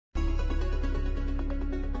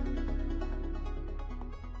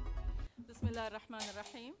بسم الله الرحمن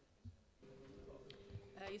الرحيم.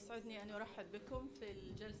 يسعدني أن أرحب بكم في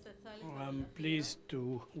الجلسة الثالثة. I'm pleased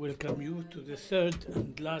to welcome you to the third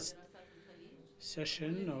and last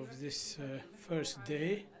session of this first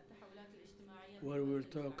day, where we'll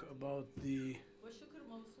talk about the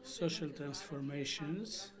social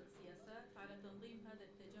transformations,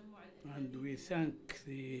 and we thank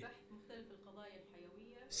the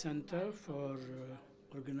Center for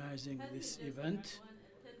organizing this event,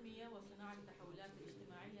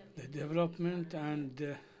 the development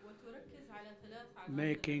and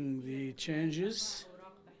making the changes,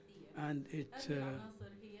 and it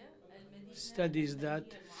studies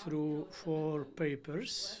that through 4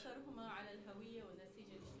 papers.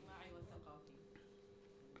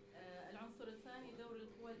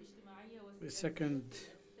 The second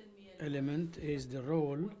element is the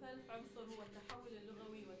role,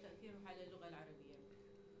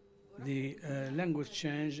 the language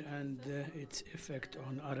change and its effect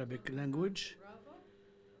on Arabic language.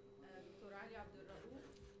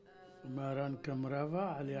 Mehran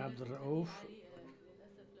Kamrava, Ali Alraouf,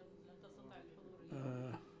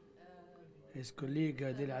 his colleague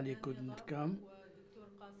Hadil Ali couldn't come,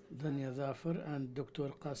 Dania Thafer, and Dr.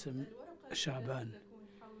 Kassim Shaaban.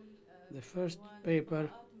 The first paper,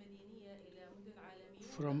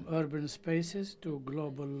 From Urban Spaces to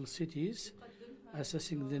Global Cities,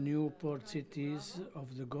 Assessing the New Port Cities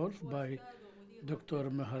of the Gulf, by Dr.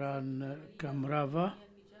 Mehran Kamrava.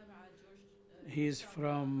 He is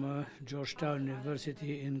from Georgetown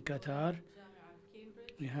University in Qatar.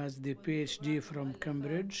 He has the PhD from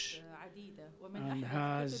Cambridge and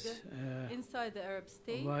has inside the Arab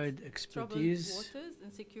states, wide expertise. Waters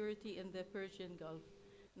and security in the Persian Gulf.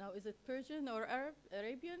 Now, is it Persian or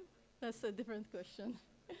Arabian? That's a different question.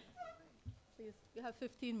 Please, you have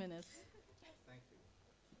 15 minutes. Thank you.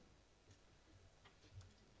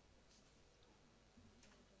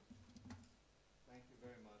 Thank you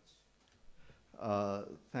very much.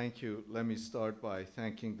 Thank you. Let me start by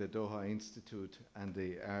thanking the Doha Institute and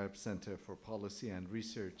the Arab Center for Policy and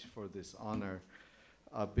Research for this honor.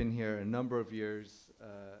 I've been here a number of years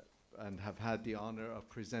and have had the honor of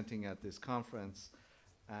presenting at this conference,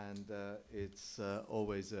 and it's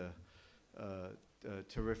always a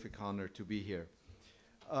terrific honor to be here.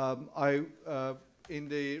 In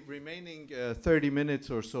the remaining 30 minutes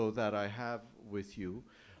or so that I have with you,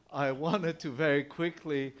 I wanted to very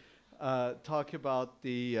quickly talk about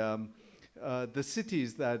the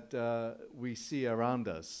cities that we see around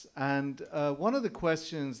us. And one of the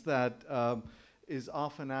questions that is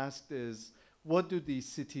often asked is, what do these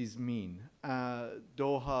cities mean?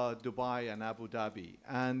 Doha, Dubai, and Abu Dhabi.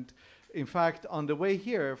 And in fact, on the way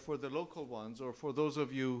here, for the local ones, or for those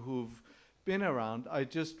of you who've been around, I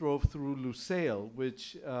just drove through Lusail,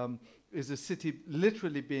 which is a city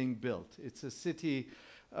literally being built. It's a city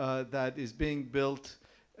that is being built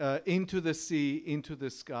into the sea, into the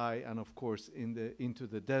sky, and of course into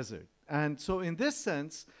the desert. And so in this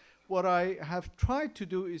sense, what I have tried to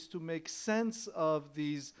do is to make sense of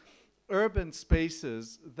these urban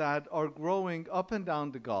spaces that are growing up and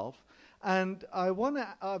down the Gulf. And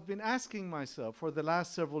I've been asking myself for the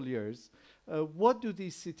last several years, what do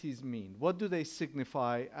these cities mean? What do they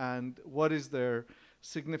signify, and what is their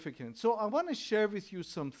significance? So I want to share with you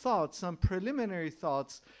some thoughts, some preliminary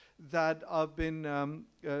thoughts that I've been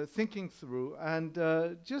thinking through, and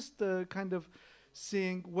just kind of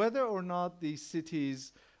seeing whether or not these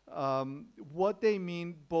cities, what they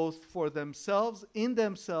mean both for themselves, in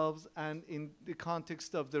themselves, and in the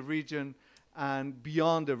context of the region and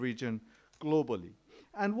beyond the region globally.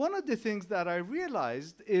 And one of the things that I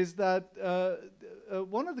realized is that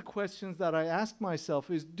one of the questions that I asked myself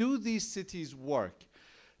is, do these cities work?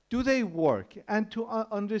 Do they work? And to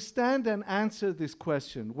understand and answer this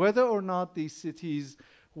question, whether or not these cities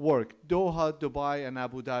work, Doha, Dubai, and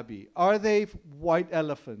Abu Dhabi, are they white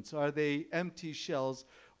elephants? Are they empty shells?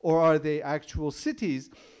 Or are they actual cities?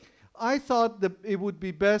 I thought that it would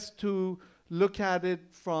be best to look at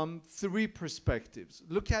it from 3 perspectives.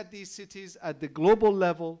 Look at these cities at the global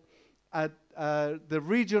level, at the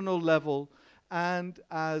regional level, and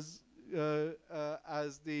at a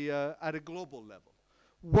global level.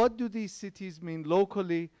 What do these cities mean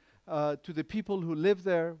locally to the people who live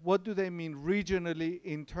there? What do they mean regionally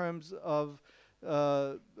in terms of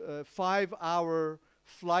 5-hour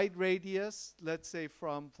flight radius, let's say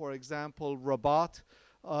from, for example, Rabat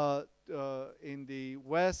in the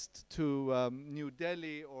west to New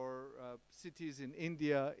Delhi, or cities in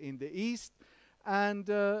India in the east, and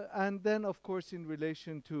then, of course, in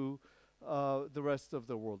relation to the rest of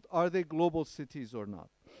the world. Are they global cities or not?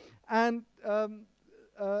 And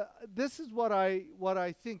this is what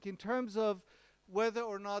I think in terms of whether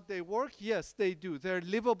or not they work. Yes, they do. They're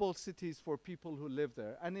livable cities for people who live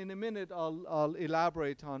there. And in a minute, I'll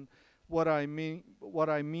elaborate on what I mean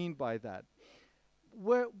by that.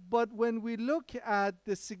 But when we look at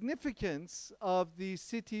the significance of these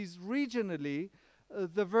cities regionally,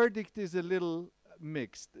 the verdict is a little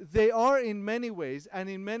mixed. They are in many ways and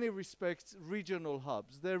in many respects regional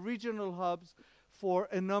hubs. They're regional hubs for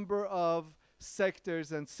a number of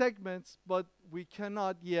sectors and segments, but we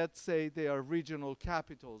cannot yet say they are regional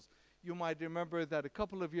capitals. You might remember that a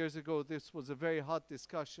couple of years ago this was a very hot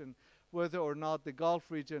discussion whether or not the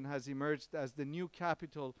Gulf region has emerged as the new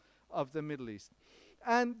capital of the Middle East.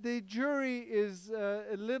 And the jury is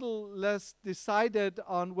a little less decided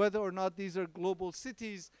on whether or not these are global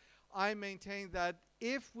cities. I maintain that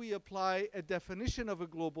if we apply a definition of a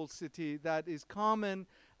global city that is common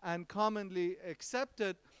and commonly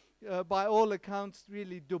accepted, by all accounts,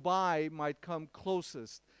 really Dubai might come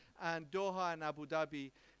closest, and Doha and Abu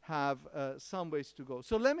Dhabi have some ways to go.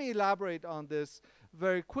 So let me elaborate on this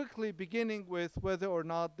very quickly, beginning with whether or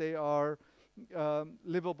not they are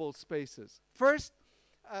livable spaces. First,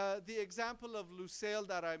 the example of Lusail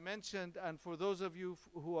that I mentioned, and for those of you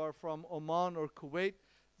who are from Oman or Kuwait,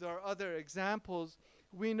 there are other examples.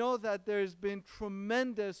 We know that there's been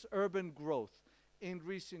tremendous urban growth in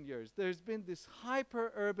recent years. There's been this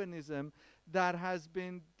hyper-urbanism that has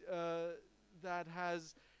been that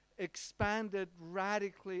has expanded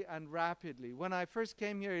radically and rapidly. When I first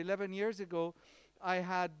came here 11 years ago, I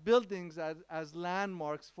had buildings as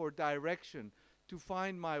landmarks for direction to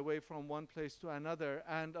find my way from one place to another.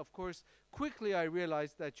 And of course, quickly I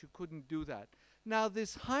realized that you couldn't do that. Now,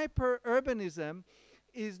 this hyper-urbanism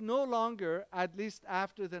is no longer, at least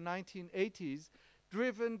after the 1980s,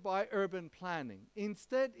 driven by urban planning.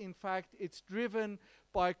 Instead, in fact, it's driven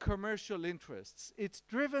by commercial interests. It's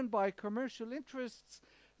driven by commercial interests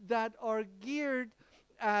that are geared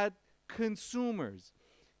at consumers.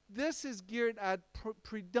 This is geared at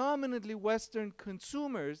predominantly Western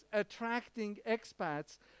consumers, attracting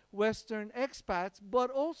expats, Western expats, but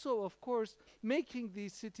also, of course, making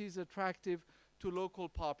these cities attractive to local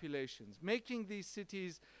populations, making these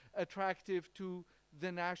cities attractive to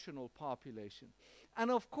the national population. And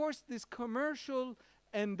of course, this commercial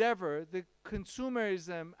endeavor, the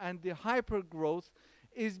consumerism and the hypergrowth,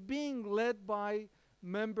 is being led by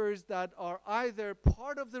members that are either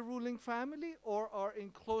part of the ruling family or are in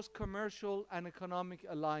close commercial and economic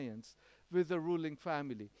alliance with the ruling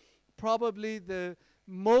family. Probably the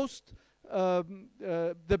most,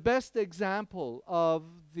 the best example of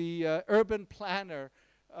the urban planner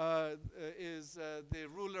is the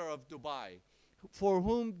ruler of Dubai, for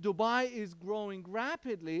whom Dubai is growing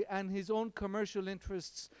rapidly and his own commercial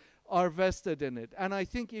interests are vested in it. And I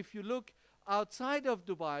think if you look outside of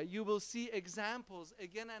Dubai, you will see examples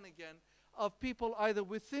again and again of people either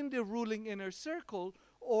within the ruling inner circle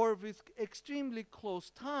or with extremely close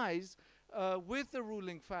ties with the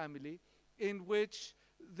ruling family, in which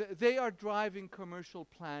they are driving commercial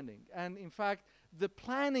planning. And in fact, the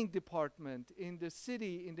planning department in the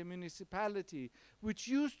city, in the municipality, which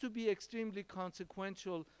used to be extremely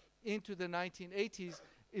consequential into the 1980s,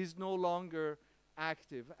 is no longer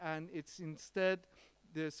active. And it's instead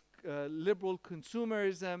this liberal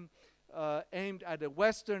consumerism aimed at a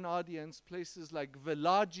Western audience, places like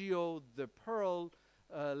Villaggio, The Pearl,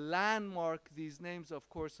 Landmark. These names, of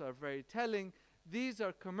course, are very telling. These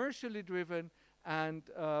are commercially driven, and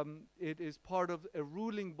it is part of a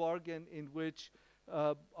ruling bargain in which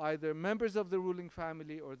either members of the ruling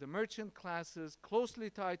family or the merchant classes closely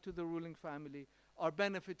tied to the ruling family are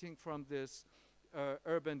benefiting from this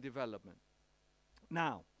urban development.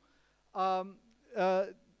 Now,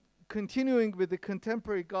 continuing with the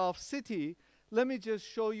contemporary Gulf city, let me just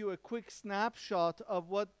show you a quick snapshot of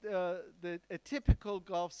what a typical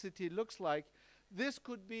Gulf city looks like. This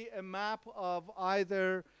could be a map of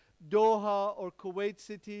either Doha or Kuwait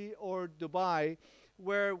City or Dubai,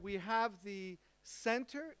 where we have the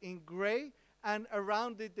center in gray, and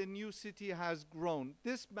around it the new city has grown.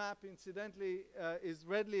 This map, incidentally, is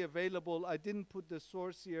readily available. I didn't put the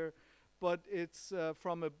source here, but it's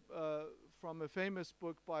from a famous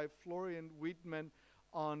book by Florian Wiedmann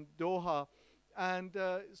on Doha. And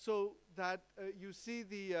so that you see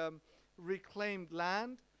the reclaimed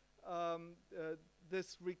land.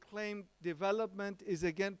 This reclaimed development is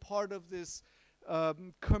again part of this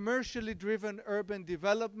commercially driven urban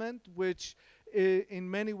development, which in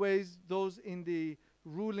many ways those in the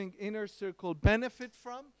ruling inner circle benefit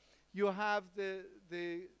from. You have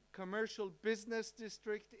the commercial business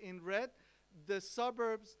district in red, the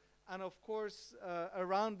suburbs and of course,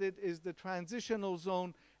 around it is the transitional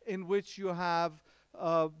zone in which you have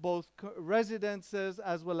both residences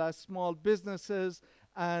as well as small businesses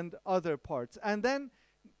and other parts. And then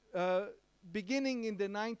beginning in the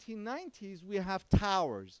 1990s, we have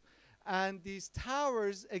towers. And these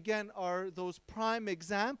towers, again, are those prime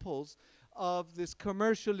examples of this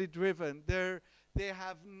commercially driven. They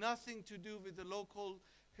have nothing to do with the local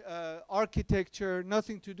architecture,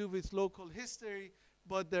 nothing to do with local history,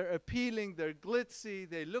 but they're appealing, they're glitzy,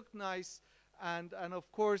 they look nice, and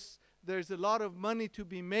of course, there's a lot of money to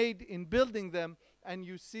be made in building them, and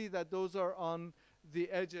you see that those are on the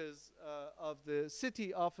edges of the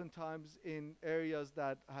city, oftentimes in areas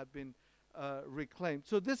that have been reclaimed.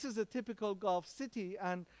 So this is a typical Gulf city,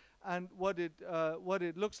 and what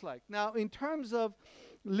it looks like. Now, in terms of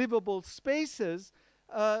livable spaces,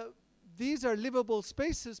 these are livable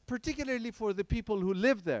spaces, particularly for the people who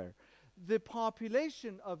live there. The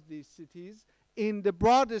population of these cities, in the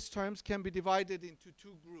broadest terms, can be divided into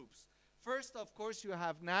two groups. First, of course, you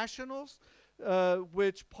have nationals,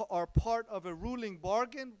 which are part of a ruling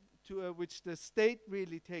bargain which the state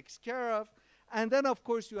really takes care of. And then, of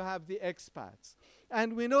course, you have the expats.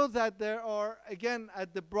 And we know that there are, again,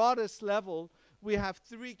 at the broadest level, we have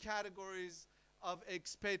three categories of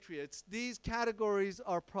expatriates. These categories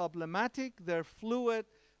are problematic, they're fluid,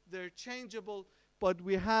 they're changeable, but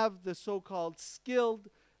we have the so-called skilled,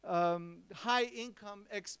 high-income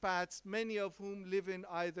expats, many of whom live in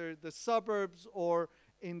either the suburbs or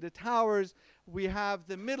in the towers. We have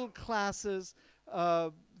the middle classes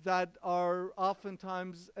that are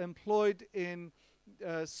oftentimes employed in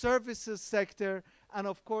services sector, and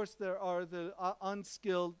of course there are the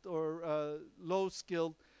unskilled or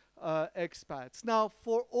low-skilled expats. Now,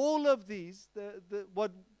 for all of these,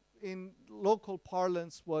 what in local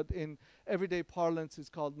parlance, what in everyday parlance is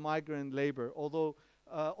called migrant labor, although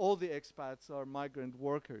all the expats are migrant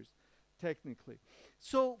workers, technically.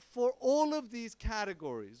 So for all of these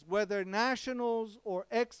categories, whether nationals or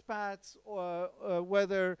expats, or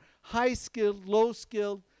whether high-skilled,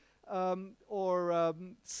 low-skilled, or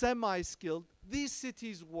semi-skilled, these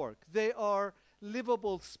cities work. They are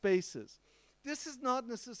livable spaces. This is not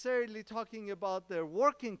necessarily talking about their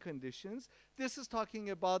working conditions. This is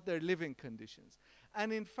talking about their living conditions.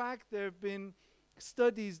 And in fact, there have been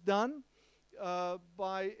studies done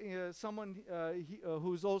by someone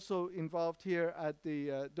who's also involved here at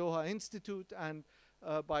the Doha Institute, and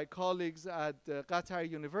by colleagues at Qatar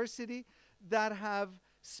University, that have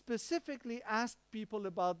specifically asked people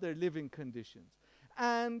about their living conditions.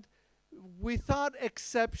 And without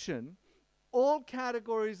exception, all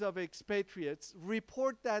categories of expatriates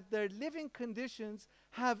report that their living conditions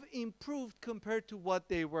have improved compared to what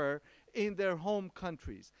they were in their home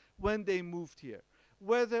countries when they moved here.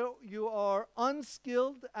 Whether you are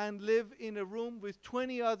unskilled and live in a room with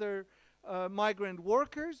 20 other migrant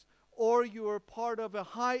workers, or you are part of a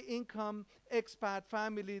high-income expat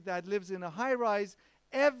family that lives in a high-rise,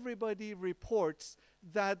 everybody reports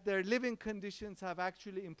that their living conditions have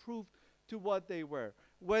actually improved to what they were,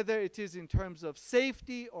 whether it is in terms of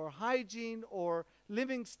safety or hygiene or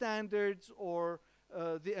living standards or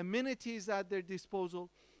the amenities at their disposal.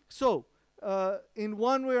 So, in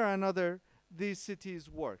one way or another, these cities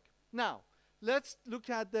work. Now, let's look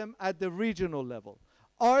at them at the regional level.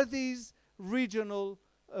 Are these regional,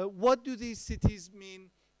 what do these cities mean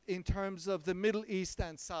in terms of the Middle East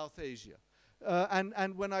and South Asia?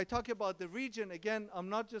 And when I talk about the region, again, I'm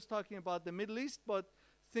not just talking about the Middle East, but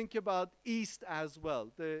think about East as well,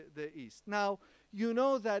 the East. Now, you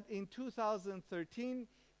know that in 2013,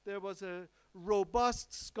 there was a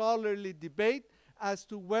robust scholarly debate as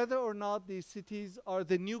to whether or not these cities are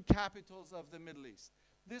the new capitals of the Middle East.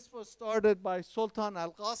 This was started by Sultan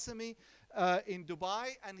Al-Qasimi in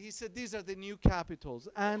Dubai, and he said these are the new capitals.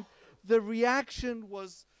 And the reaction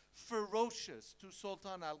was ferocious to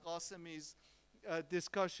Sultan Al-Qasimi's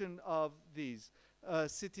discussion of these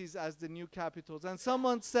cities as the new capitals. And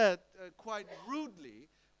someone said quite rudely,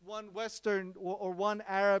 one Western or one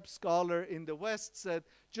Arab scholar in the West said,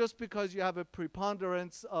 just because you have a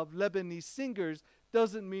preponderance of Lebanese singers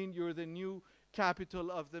doesn't mean you're the new capital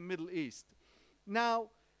of the Middle East. Now,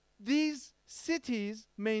 these cities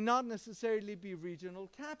may not necessarily be regional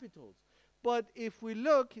capitals, but if we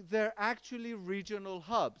look, they're actually regional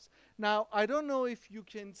hubs. Now, I don't know if you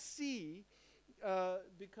can see,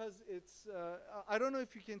 because it's, I don't know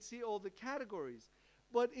if you can see all the categories,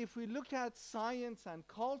 but if we look at science and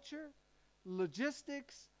culture,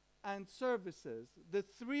 logistics, and services, the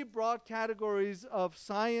three broad categories of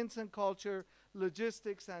science and culture,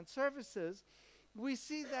 logistics, and services, we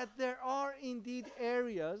see that there are indeed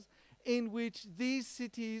areas, in which these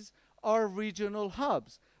cities are regional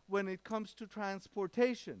hubs. When it comes to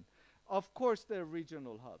transportation, of course they're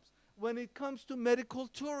regional hubs. When it comes to medical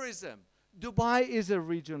tourism, Dubai is a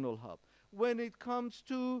regional hub. When it comes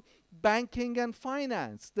to banking and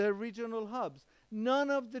finance, they're regional hubs. None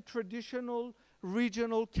of the traditional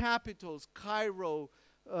regional capitals, Cairo,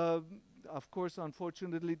 of course,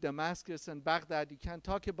 unfortunately, Damascus and Baghdad, you can't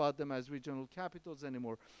talk about them as regional capitals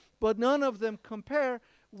anymore. But none of them compare,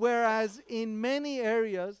 whereas in many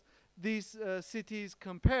areas, these cities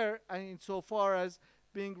compare insofar as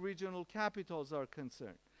being regional capitals are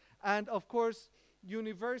concerned. And of course,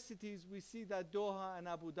 universities, we see that Doha and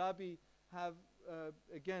Abu Dhabi have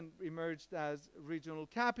again emerged as regional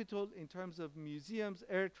capital in terms of museums,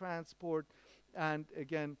 air transport, and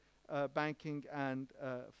again, banking and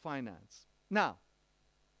finance. Now,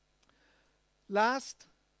 last,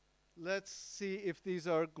 let's see if these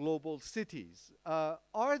are global cities.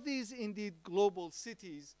 Are these indeed global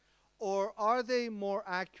cities, or are they more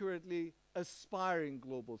accurately aspiring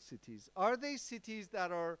global cities? Are they cities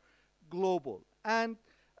that are global? And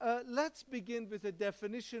let's begin with a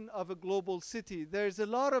definition of a global city. There's a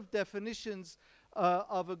lot of definitions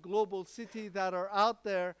of a global city that are out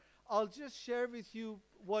there. I'll just share with you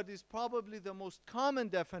what is probably the most common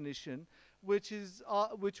definition, which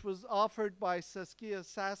was offered by Saskia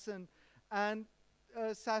Sassen. And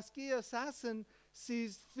Saskia Sassen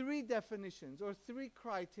sees three definitions or three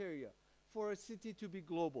criteria for a city to be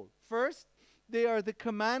global. First, they are the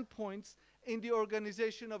command points in the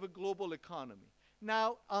organization of a global economy.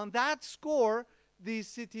 Now, on that score, these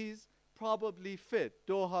cities probably fit,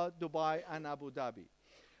 Doha, Dubai, and Abu Dhabi.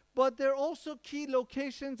 But they're also key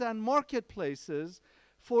locations and marketplaces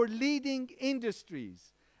for leading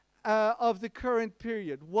industries of the current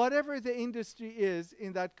period, whatever the industry is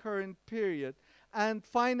in that current period, and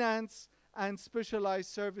finance and specialized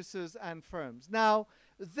services and firms. Now,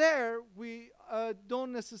 there we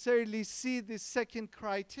don't necessarily see the second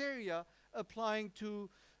criteria applying to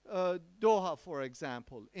Doha, for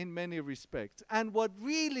example, in many respects. And what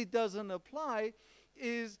really doesn't apply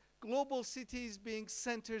is global cities being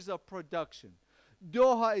centers of production.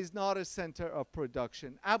 Doha is not a center of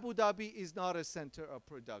production. Abu Dhabi is not a center of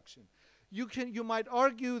production. You might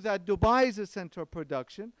argue that Dubai is a center of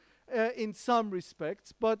production in some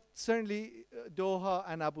respects, but certainly Doha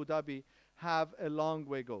and Abu Dhabi have a long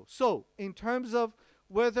way to go. So, in terms of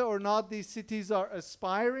whether or not these cities are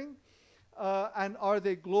aspiring and are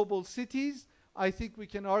they global cities, I think we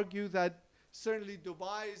can argue that certainly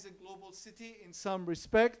Dubai is a global city in some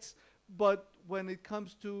respects, but when it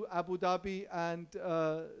comes to Abu Dhabi and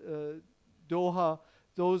Doha,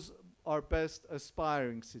 those are best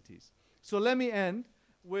aspiring cities. So let me end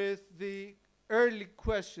with the early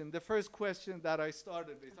question, the first question that I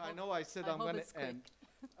started with. I know I said I'm going to end.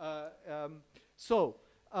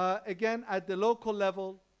 Again, at the local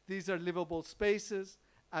level, these are livable spaces.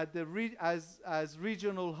 At the as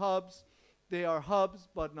regional hubs, they are hubs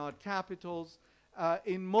but not capitals.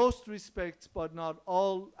 In most respects, but not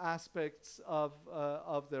all aspects of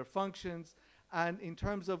their functions. And in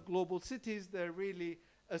terms of global cities, they're really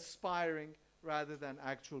aspiring rather than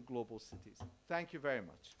actual global cities. Thank you very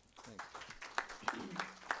much. Thank you.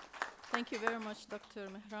 Thank you very much, Dr.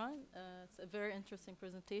 Mehran. It's a very interesting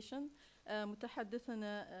presentation.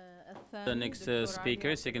 متحدثنا الثاني The next دكتور speaker,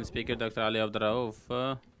 علي second عبد speaker, الرؤوف. Dr. Ali Abdurraouf.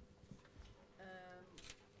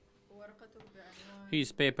 ورقته بعنوان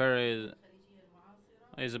His paper الخليجية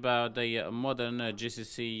المعاصرة. is about the modern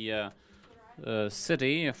GCC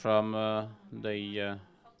city from the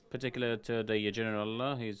particular to the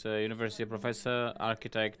general. He's a university professor,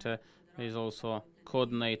 architect. He's also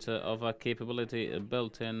coordinator of a capability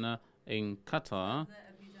built in Qatar.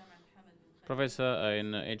 Professor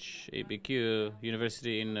in HEBQ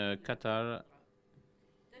University in Qatar.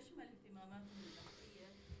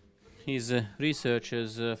 His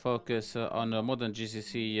researches focus on modern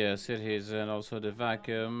GCC cities and also the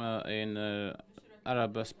vacuum in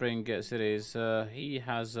Arab Spring cities. He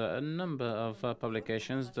has a number of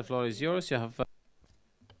publications. The floor is yours. You have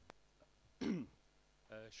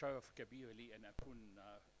شرف كبير لي أن أكون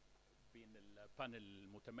بين البانل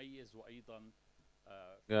المتميز وأيضا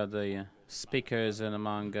the speakers and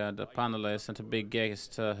among the panelists and a big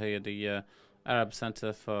guest here, the Arab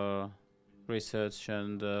Center for Research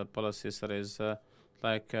and Policy Studies.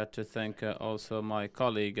 Like to thank also my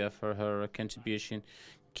colleague for her contribution.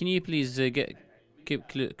 Can you please keep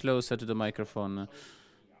closer to the microphone?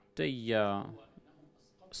 The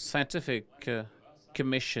Scientific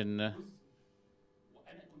Commission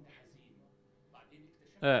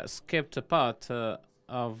skipped a part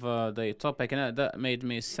of the topic, and that made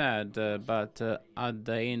me sad. But at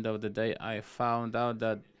the end of the day, I found out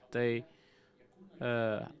that they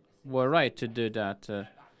were right to do that.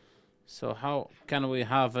 So how can we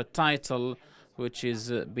have a title which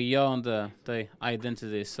is beyond the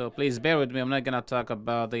identity? So please bear with me. I'm not going to talk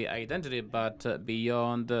about the identity, but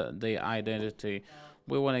beyond the identity.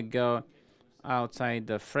 We want to go outside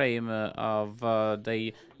the frame of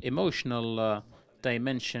the emotional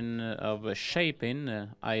dimension of shaping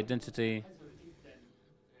identity,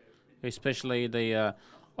 especially the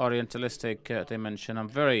Orientalistic dimension. I'm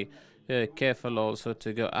very careful also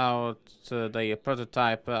to go out the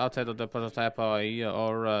prototype, outside of the prototype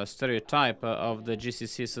or stereotype of the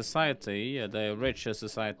GCC society, the rich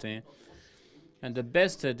society. And the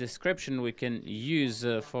best description we can use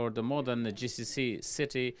for the modern GCC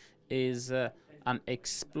city is an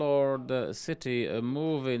explored city, a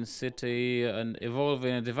moving city, an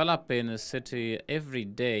evolving and developing city every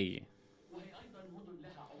day.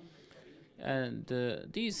 And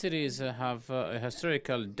these cities have a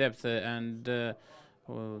historical depth, and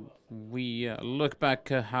we look back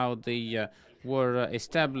how they were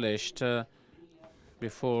established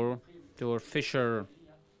before. They were fisher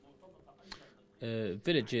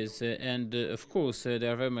villages, and of course they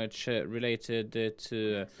are very much related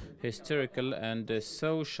to historical and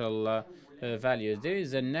social values. There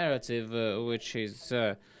is a narrative which is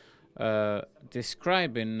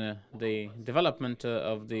describing the development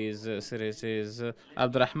of these cities.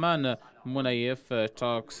 Abdurrahman Munayef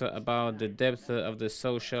talks about the depth of the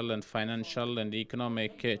social and financial and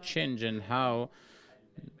economic change, and how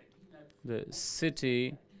the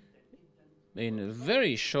city in a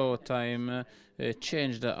very short time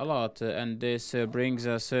changed a lot. And this brings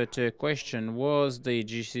us to a question: was the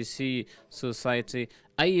GCC society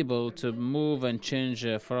able to move and change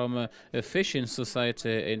from a fishing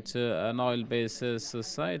society into an oil-based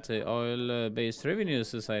society, oil-based revenue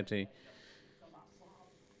society?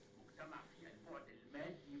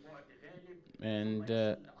 And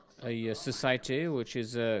a society which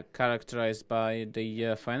is characterized by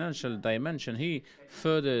the financial dimension. He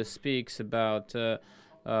further speaks about the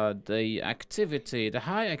activity, the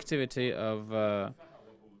high activity of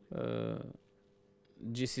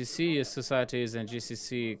GCC societies and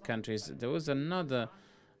GCC countries. There was another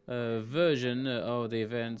version of the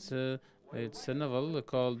events. It's a novel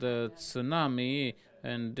called Tsunami,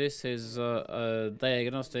 and this is a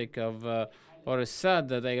diagnostic of or a sad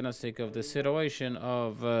diagnostic of the situation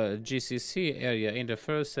of GCC area. In the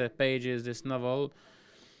first pages, this novel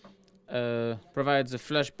provides a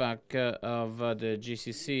flashback of the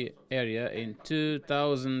GCC area in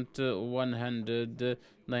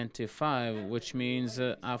 2195, which means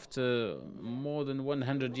after more than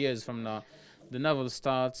 100 years from now. The novel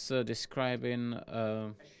starts describing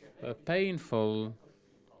a painful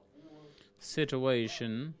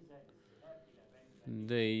situation.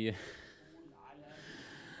 The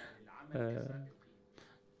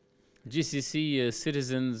GCC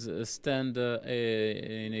citizens stand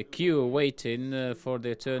in a queue waiting for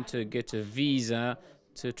their turn to get a visa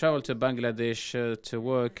to travel to Bangladesh to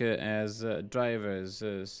work as drivers.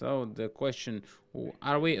 So the question,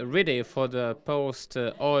 are we ready for the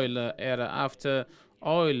post-oil era? After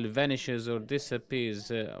oil vanishes or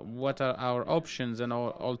disappears, what are our options and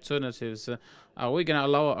our alternatives? Are we going to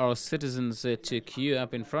allow our citizens to queue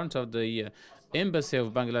up in front of the embassy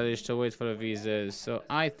of Bangladesh to wait for a visa? So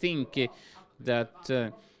I think that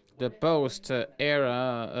the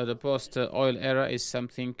post-era, the post-oil era is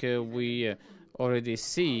something we already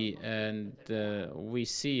see, and we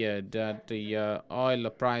see that the oil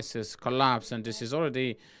prices collapse, and this is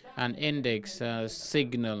already an index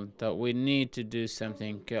signal that we need to do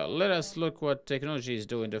something. Let us look what technology is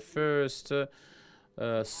doing. The first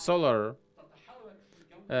solar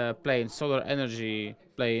plane, solar energy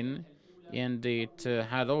plane, and it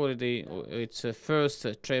had already its first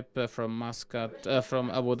trip from Muscat, from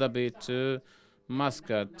Abu Dhabi to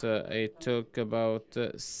Muscat. It took about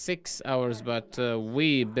 6 hours, but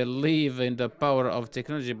we believe in the power of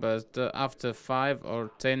technology. But after 5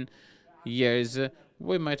 or 10 years,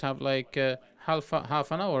 we might have like half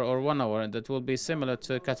an hour or 1 hour, and that will be similar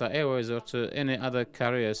to Qatar Airways or to any other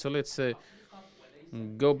carrier. So let's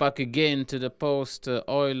go back again to the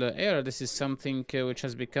post-oil era. This is something which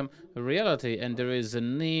has become a reality, and there is a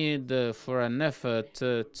need for an effort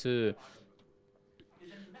to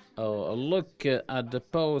look at the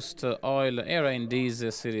post-oil era in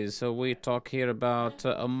these cities. So we talk here about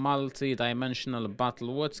a multi-dimensional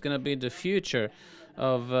battle. What's going to be the future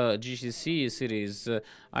of GCC cities.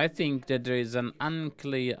 I think that there is an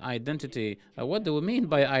unclear identity. What do we mean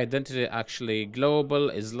by identity actually? Global,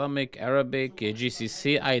 Islamic, Arabic,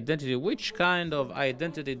 GCC identity. Which kind of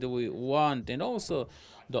identity do we want? And also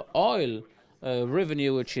the oil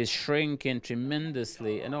revenue, which is shrinking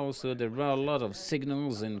tremendously, and also there are a lot of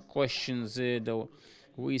signals and questions that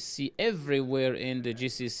we see everywhere in the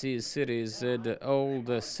GCC cities. All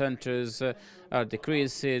the centers are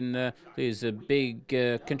decreasing. There's a big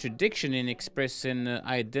contradiction in expressing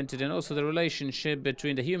identity, and also the relationship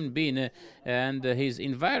between the human being and his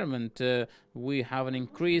environment. We have an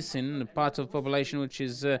increase in part of population which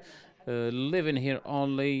is living here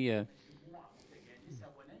only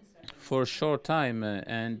for a short time,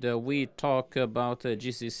 and we talk about the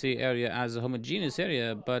GCC area as a homogeneous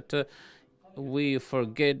area, but we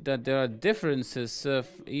forget that there are differences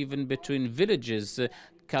even between villages,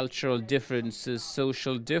 cultural differences,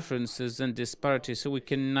 social differences, and disparities. So we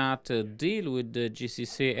cannot deal with the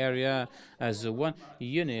GCC area as one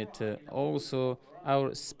unit. Also,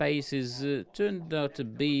 our spaces turned out to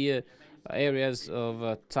be areas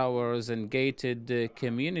of towers and gated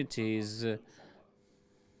communities.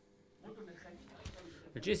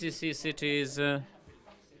 GCC cities are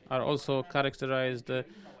also characterized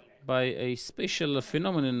by a special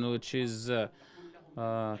phenomenon, which is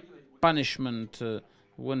punishment.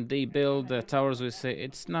 When they build towers, we say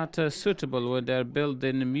it's not suitable. When they're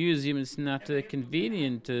building a museum, it's not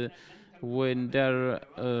convenient. When they're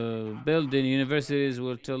building universities,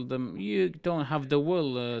 we'll tell them you don't have the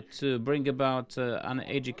will to bring about an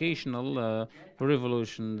educational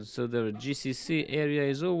revolution. So the GCC area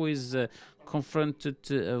is always confronted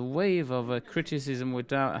to a wave of criticism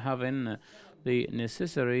without having the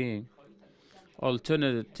necessary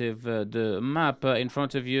alternative. The map in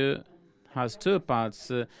front of you has two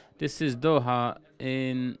parts. This is Doha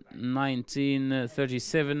in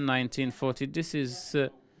 1937, 1940. This is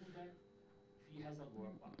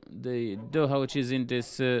the Doha, which is in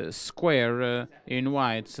this square in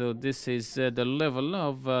white. So this is the level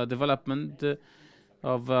of development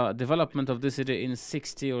of the city in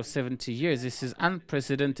 60 or 70 years. This is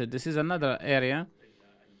unprecedented. This is another area.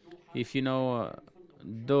 If you know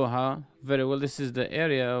Doha very well, this is the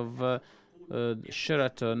area of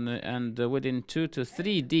Sheraton, and within 2 to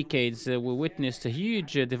 3 decades we witnessed a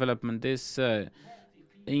huge development. This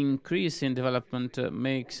increase in development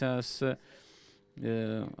makes us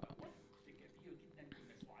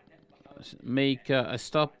make a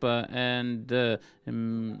stop and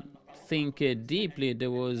think deeply.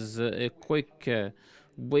 There was a quick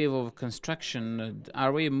wave of construction.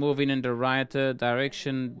 Are we moving in the right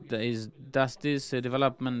direction? Does this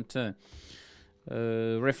development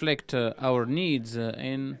reflect our needs?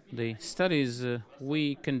 In the studies I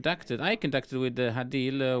conducted with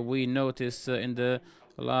Hadil, we noticed in the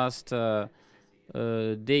last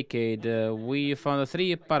decade we found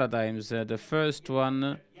 3 paradigms. The first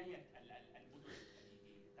one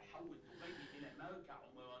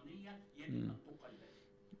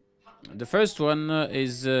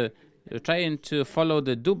is trying to follow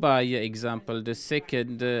the Dubai example. The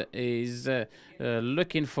second is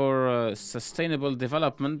looking for sustainable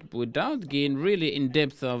development without getting really in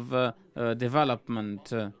depth of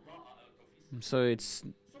development. So it's,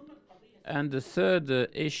 and the third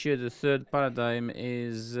issue, the third paradigm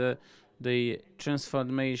is the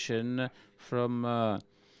transformation from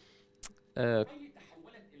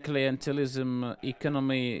clientelism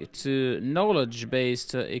economy to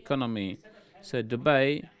knowledge-based economy. So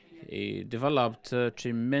Dubai developed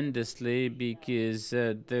tremendously because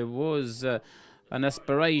there was an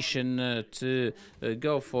aspiration to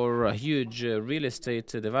go for a huge real estate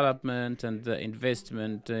development and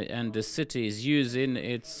investment, and the city is using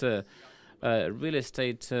its real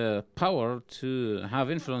estate power to have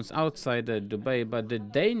influence outside Dubai. But the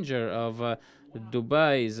danger of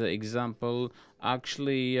Dubai's example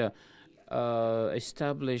actually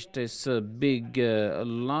established this big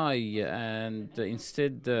lie, and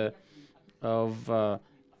instead of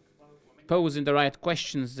posing the right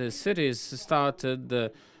questions, the cities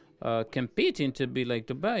started competing to be like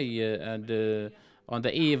Dubai. And on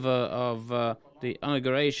the eve of the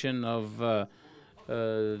inauguration of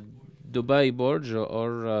Dubai Burj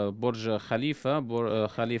or Burj Khalifa,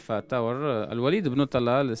 Khalifa Tower, Al-Walid ibn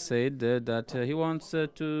Talal said that he wants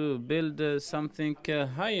to build something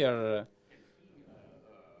higher.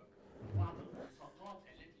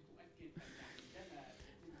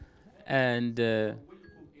 And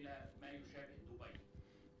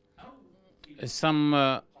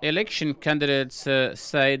some election candidates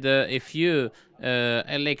said, if you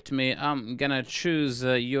elect me, I'm gonna choose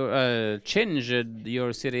change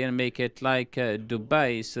your city and make it like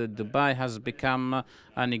Dubai. So Dubai has become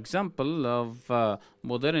an example of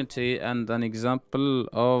modernity and an example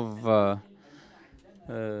of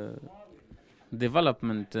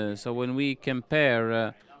development. So when we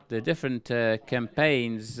compare the different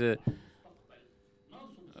campaigns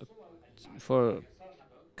for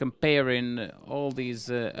comparing all these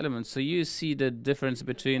elements, so you see the difference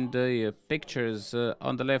between the pictures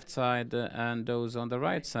on the left side and those on the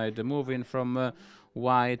right side, moving from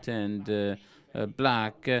white and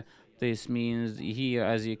black. This means here,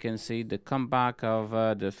 as you can see, the comeback of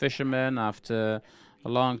the fishermen after a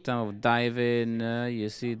long time of diving. You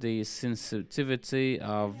see the sensitivity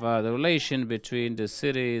of the relation between the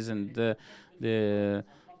cities and the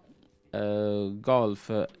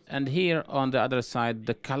Gulf. And here on the other side,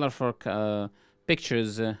 the colorful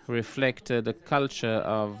pictures reflect the culture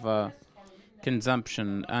of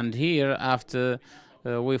consumption. And here, after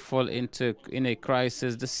we fall in a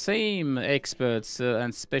crisis, the same experts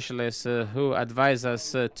and specialists who advise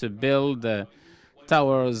us to build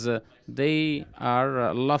towers, they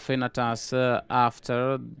are laughing at us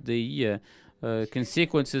after the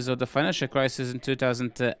consequences of the financial crisis in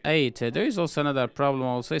 2008. There is also another problem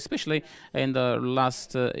also, especially in the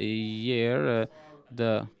last year,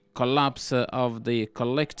 the collapse of the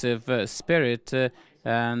collective spirit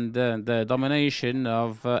and the domination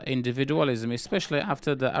of individualism, especially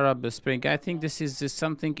after the Arab Spring. I think this is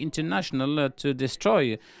something international to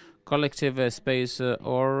destroy collective space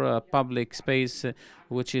or public space,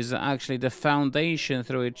 which is actually the foundation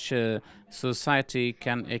through which society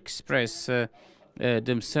can express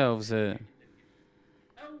themselves.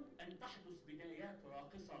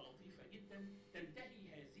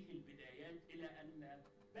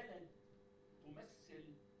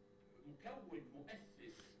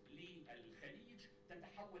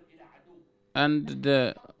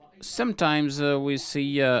 And sometimes we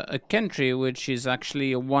see a country which is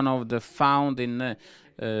actually one of the founding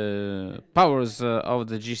powers of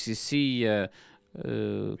the GCC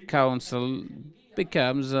Council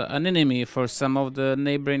becomes an enemy for some of the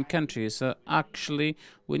neighboring countries. Actually,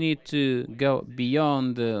 we need to go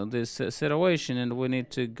beyond this situation, and we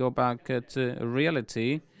need to go back to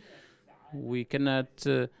reality. We cannot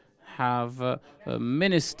have a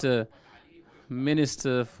minister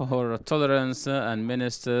for tolerance and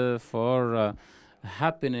minister for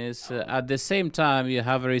happiness. At the same time, you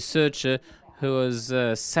have a researcher who was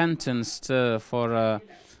sentenced for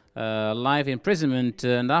life imprisonment,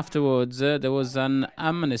 and afterwards there was an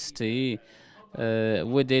amnesty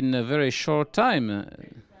within a very short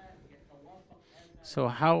time. So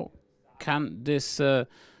how can this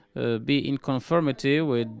be in conformity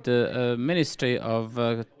with the Ministry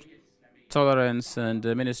of Tolerance and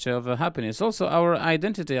the Ministry of Happiness? Also, our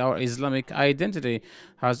identity, our Islamic identity,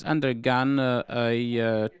 has undergone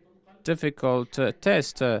a difficult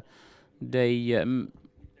test. The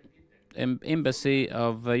embassy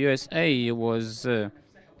of USA was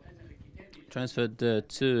transferred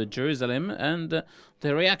to Jerusalem, and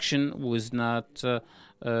the reaction was not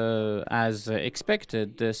as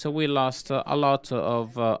expected. So we lost a lot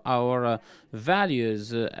of our values.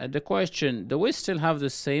 The question, do we still have the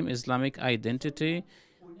same Islamic identity?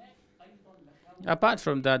 Apart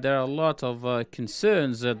from that, there are a lot of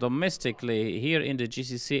concerns domestically. Here in the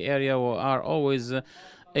GCC area, we are always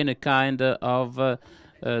in a kind of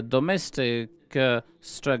domestic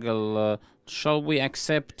struggle. Shall we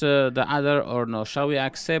accept the other or no? Shall we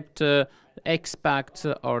accept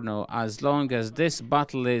expat or no? As long as this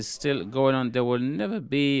battle is still going on, there will never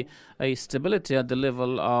be a stability at the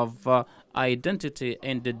level of identity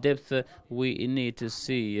and the depth we need to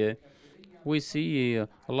see. We see a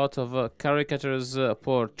lot of caricatures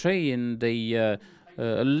portraying the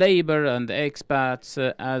labor and the expats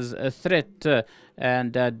as a threat,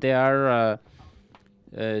 and that they are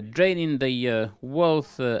draining the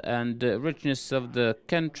wealth and richness of the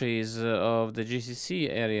countries of the GCC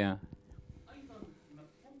area.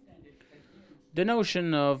 The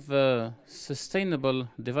notion of sustainable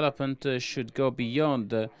development should go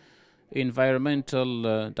beyond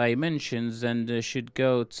environmental dimensions and should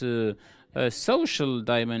go to social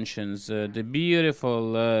dimensions. The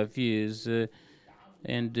beautiful views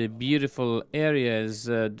and the beautiful areas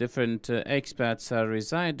different expats are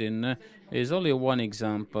residing is only one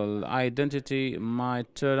example. Identity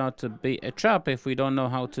might turn out to be a trap if we don't know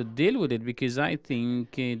how to deal with it, because I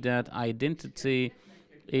think that identity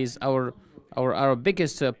is our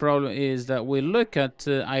biggest problem is that we look at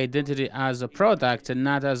identity as a product and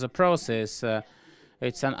not as a process.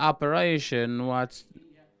 It's an operation.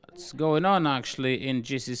 what's going on actually in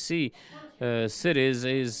GCC cities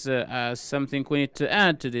is something we need to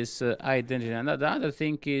add to this identity. And the other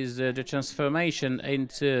thing is the transformation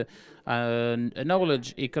into a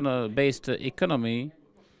knowledge-based economy.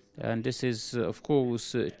 And this is, of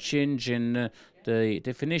course, changing the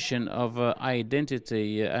definition of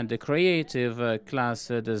identity. And the creative class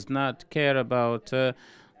does not care about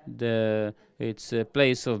its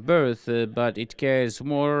place of birth, but it cares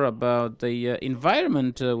more about the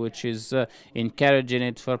environment which is encouraging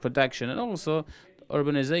it for production, and also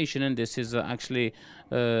urbanization. And this is actually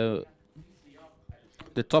the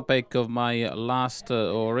topic of my last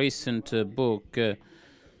or recent book.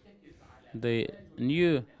 The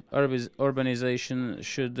new urbanization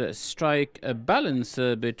should strike a balance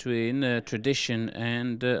between tradition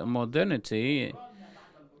and modernity.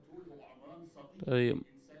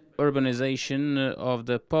 Urbanization of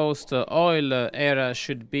the post-oil era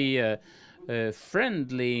should be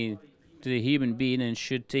friendly to the human being and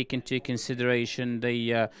should take into consideration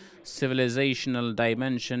the civilizational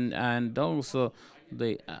dimension, and also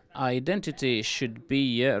the identity should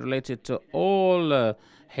be related to all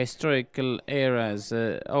historical eras.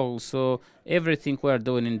 Also, everything we are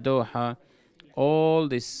doing in Doha, all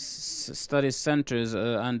these study centers,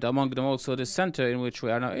 and among them also the center in which we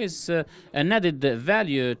are now, is an added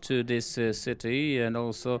value to this city, and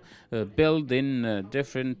also building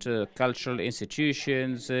different cultural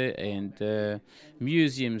institutions and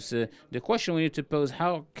museums. The question we need to pose: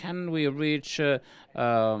 how can we reach a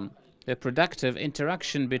productive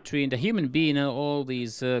interaction between the human being and all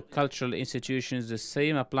these cultural institutions? The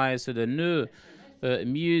same applies to the new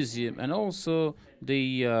museum, and also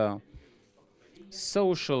the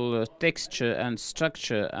social texture and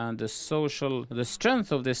structure, and the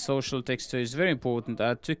strength of this social texture is very important.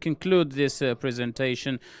 To conclude this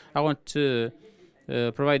presentation, I want to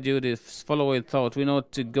provide you this following thought. We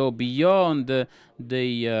need to go beyond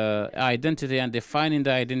the identity and defining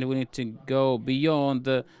the identity. We need to go beyond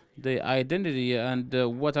the identity and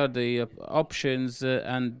what are the options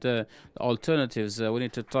and alternatives. We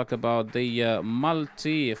need to talk about the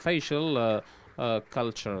multi-facial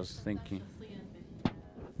cultures. Thank you.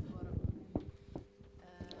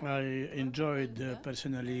 I enjoyed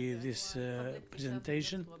personally this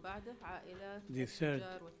presentation. The third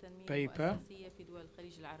paper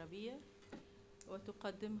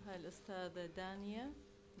وتقدمها الأستاذة دانيا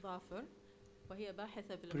ظافر، وهي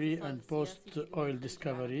باحثة في Pre الاقتصاد and Post السياسي في Oil الخليج Discovery,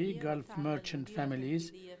 العربية، Gulf وتعمل Merchant مديرة Families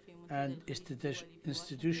تنفيذية في منتدى and الدول في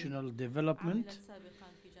Institutional واشنطن. Development. عملت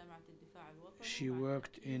سابقا في جامعة الدفاع الوطني. She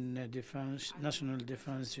worked in National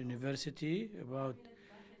Defense University about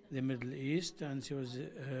the Middle East, and she was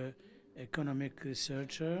an economic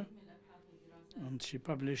researcher, and she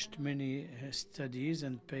published many studies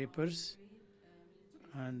and papers,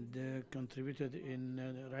 and contributed in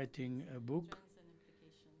writing a book.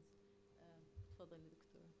 تفضلي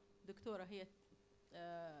دكتورة. دكتورة هي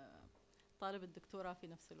طالبة دكتوراه في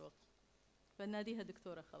نفس الوقت، فناديها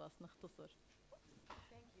دكتورة خلاص نختصر.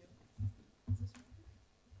 Thank you. Is this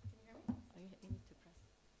working? Can you hear me? You need to press.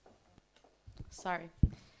 Sorry.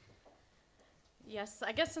 Yes,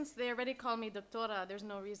 I guess since they already call me Doctora, there's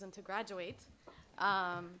no reason to graduate.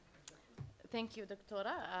 Thank you,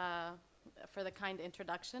 Doctora, for the kind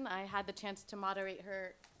introduction. I had the chance to moderate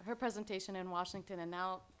her presentation in Washington, and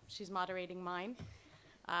now she's moderating mine.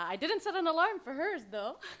 I didn't set an alarm for hers,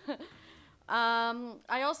 though.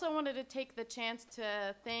 I also wanted to take the chance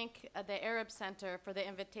to thank the Arab Center for the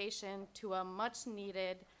invitation to a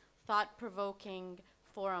much-needed, thought-provoking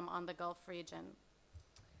forum on the Gulf region.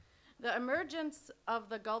 The emergence of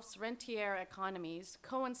the Gulf's rentier economies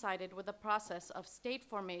coincided with a process of state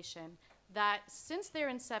formation that, since their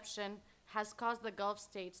inception, has caused the Gulf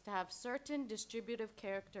states to have certain distributive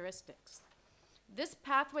characteristics. This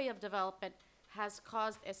pathway of development has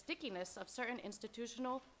caused a stickiness of certain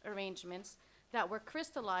institutional arrangements that were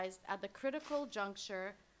crystallized at the critical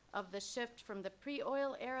juncture of the shift from the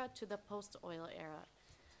pre-oil era to the post-oil era.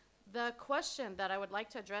 The question that I would like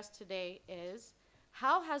to address today is,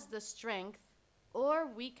 how has the strength or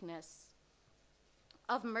weakness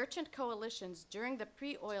of merchant coalitions during the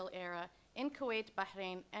pre-oil era in Kuwait,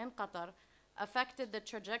 Bahrain, and Qatar affected the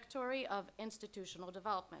trajectory of institutional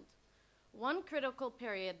development? One critical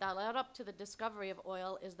period that led up to the discovery of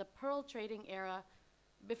oil is the pearl trading era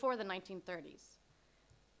before the 1930s.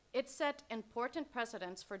 It set important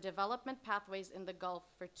precedents for development pathways in the Gulf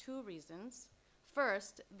for two reasons.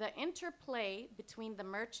 First, the interplay between the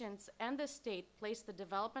merchants and the state placed the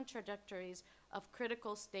development trajectories of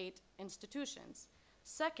critical state institutions.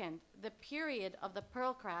 Second, the period of the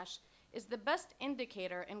pearl crash is the best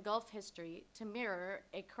indicator in Gulf history to mirror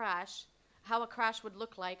a crash how a crash would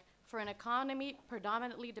look like for an economy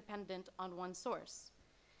predominantly dependent on one source.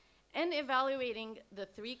 In evaluating the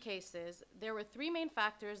three cases, there were three main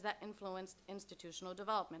factors that influenced institutional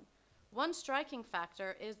development. One striking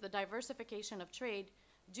factor is the diversification of trade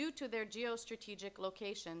due to their geostrategic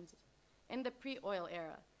locations in the pre-oil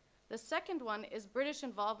era. The second one is British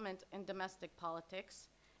involvement in domestic politics.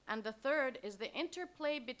 And the third is the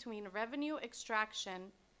interplay between revenue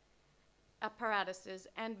extraction apparatuses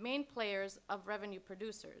and main players of revenue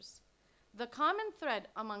producers. The common thread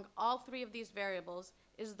among all three of these variables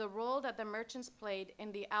is the role that the merchants played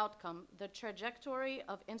in the outcome, the trajectory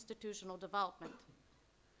of institutional development.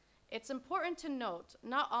 It's important to note,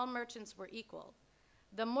 not all merchants were equal.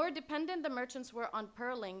 The more dependent the merchants were on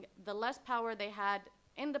pearling, the less power they had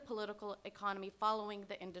in the political economy following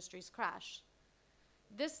the industry's crash.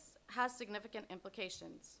 This has significant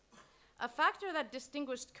implications. A factor that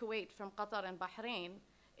distinguished Kuwait from Qatar and Bahrain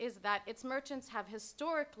is that its merchants have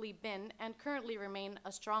historically been and currently remain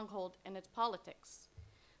a stronghold in its politics.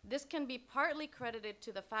 This can be partly credited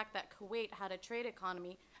to the fact that Kuwait had a trade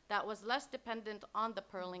economy that was less dependent on the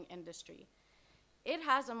pearling industry. It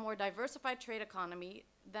has a more diversified trade economy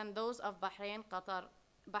than those of Bahrain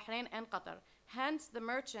and Qatar. Hence, the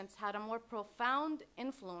merchants had a more profound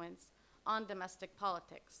influence on domestic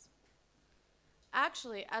politics.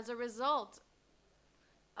 Actually, as a result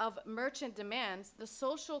of merchant demands, the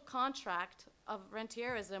social contract of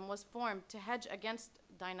rentierism was formed to hedge against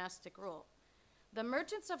dynastic rule. The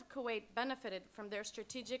merchants of Kuwait benefited from their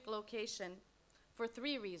strategic location for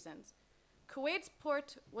three reasons. Kuwait's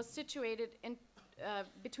port was situated in,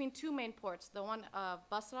 between two main ports, the one of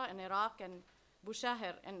Basra in Iraq and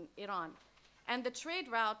Bushehr in Iran, and the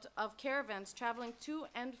trade route of caravans traveling to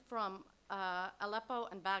and from Aleppo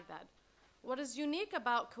and Baghdad. What is unique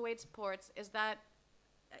about Kuwait's ports is that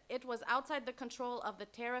it was outside the control of the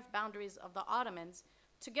tariff boundaries of the Ottomans.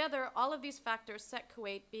 Together, all of these factors set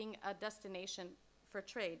Kuwait being a destination for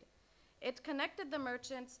trade. It connected the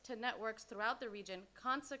merchants to networks throughout the region,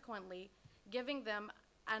 consequently giving them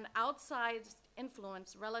an outsized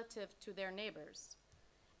influence relative to their neighbors.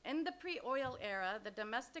 In the pre-oil era, the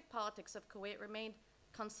domestic politics of Kuwait remained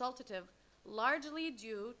consultative, largely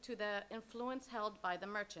due to the influence held by the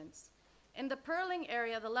merchants. In the pearling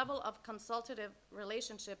area, the level of consultative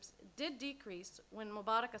relationships did decrease when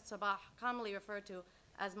Mubarak al-Sabah, commonly referred to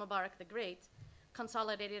as Mubarak the Great,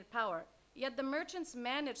 consolidated power. Yet the merchants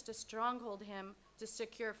managed to stronghold him to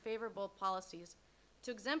secure favorable policies.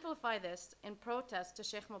 To exemplify this, in protest to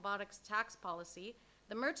Sheikh Mubarak's tax policy,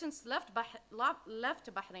 the merchants left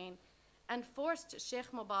Bahrain and forced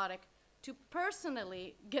Sheikh Mubarak to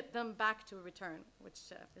personally get them back to return, which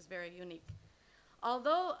is very unique.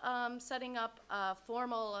 Although setting up a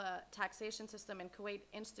formal taxation system in Kuwait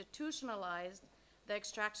institutionalized the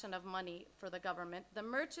extraction of money for the government, the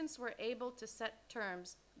merchants were able to set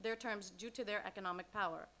their terms due to their economic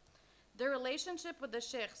power. Their relationship with the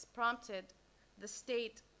sheikhs prompted the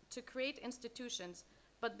state to create institutions,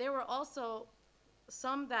 but there were also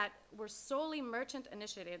some that were solely merchant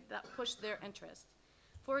initiated that pushed their interest.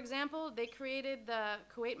 For example, they created the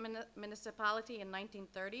Kuwait municipality in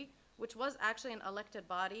 1930, which was actually an elected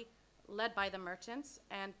body led by the merchants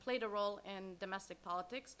and played a role in domestic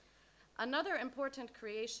politics. Another important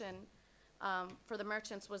creation for the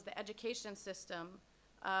merchants was the education system,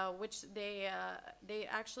 which they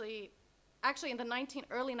actually in the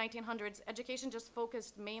early 1900s, education just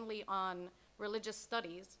focused mainly on religious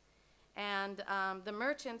studies. And the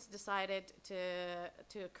merchants decided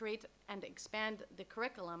to create and expand the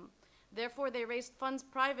curriculum. Therefore, they raised funds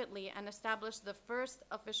privately and established the first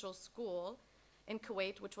official school in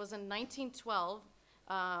Kuwait, which was in 1912.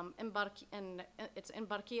 It's in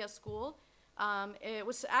Barkia School. It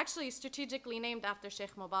was actually strategically named after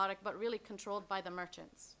Sheikh Mubarak, but really controlled by the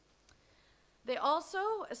merchants. They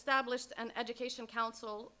also established an education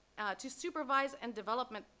council to supervise and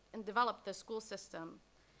develop the school system.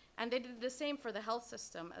 And they did the same for the health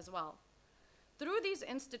system as well. Through these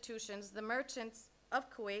institutions, the merchants of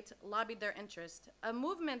Kuwait lobbied their interest, a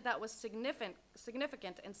movement that was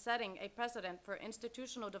significant in setting a precedent for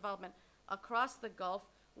institutional development across the Gulf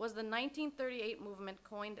was the 1938 movement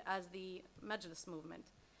coined as the Majlis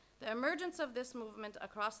movement. The emergence of this movement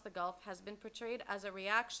across the Gulf has been portrayed as a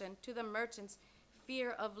reaction to the merchants'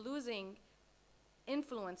 fear of losing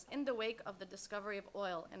influence in the wake of the discovery of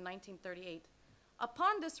oil in 1938.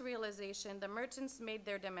 Upon this realization, the merchants made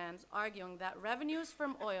their demands, arguing that revenues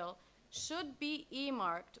from oil should be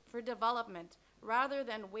earmarked for development rather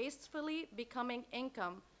than wastefully becoming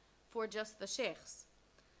income for just the sheikhs.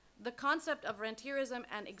 The concept of rentierism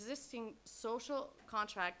and existing social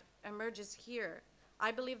contract emerges here,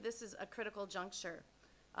 I believe this is a critical juncture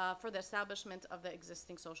for the establishment of the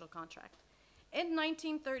existing social contract. In the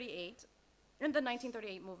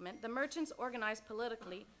 1938 movement, the merchants organized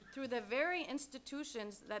politically through the very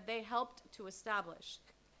institutions that they helped to establish.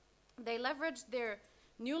 They leveraged their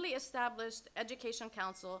newly established Education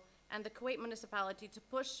Council and the Kuwait municipality to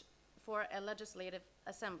push for a legislative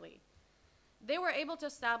assembly. They were able to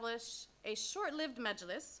establish a short-lived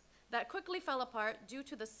majlis that quickly fell apart due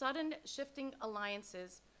to the sudden shifting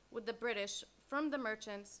alliances with the British from the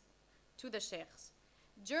merchants to the sheikhs.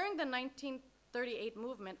 During the 1938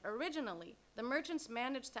 movement, originally, the merchants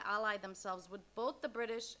managed to ally themselves with both the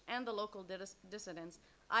British and the local dissidents,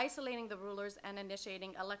 isolating the rulers and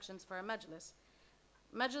initiating elections for a majlis.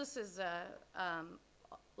 Majlis is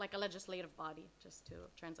like a legislative body, just to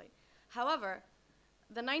translate. However,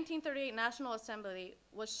 the 1938 National Assembly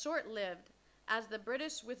was short-lived as the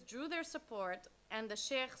British withdrew their support and the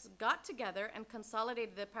sheikhs got together and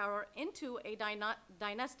consolidated their power into a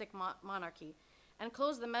dynastic monarchy and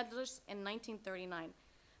closed the Majlis in 1939.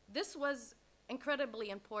 This was incredibly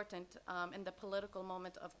important in the political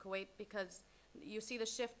moment of Kuwait because you see the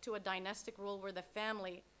shift to a dynastic rule where the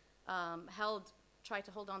family tried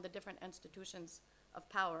to hold on to different institutions of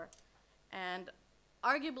power. And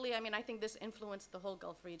arguably, I think this influenced the whole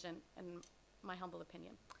Gulf region, in my humble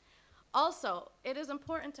opinion. Also, it is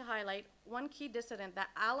important to highlight one key dissident that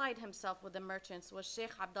allied himself with the merchants was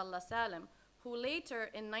Sheikh Abdullah Salim, who later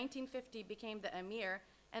in 1950 became the emir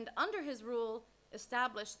and under his rule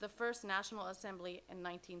established the first National Assembly in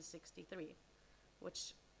 1963,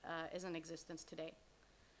 which is in existence today.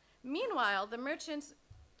 Meanwhile, the merchants'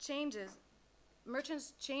 changes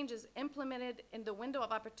implemented in the window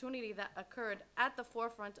of opportunity that occurred at the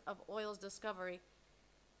forefront of oil's discovery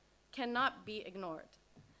cannot be ignored.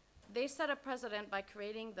 They set a precedent by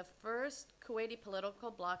creating the first Kuwaiti political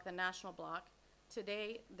bloc, the National Bloc.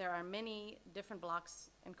 Today, there are many different blocs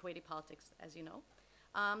in Kuwaiti politics, as you know.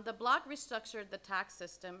 The bloc restructured the tax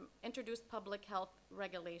system, introduced public health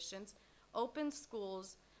regulations, opened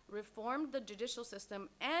schools, reformed the judicial system,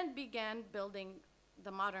 and began building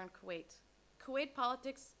the modern Kuwait. Kuwait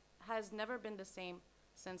politics has never been the same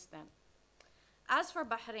since then. As for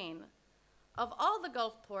Bahrain, of all the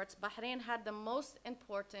Gulf ports, Bahrain had the most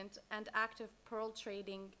important and active pearl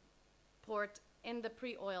trading port in the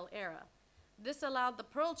pre-oil era. This allowed the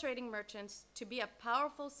pearl trading merchants to be a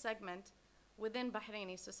powerful segment within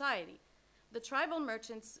Bahraini society. The tribal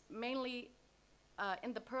merchants, mainly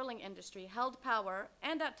in the pearling industry, held power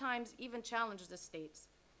and at times even challenged the states.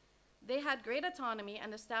 They had great autonomy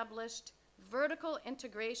and established vertical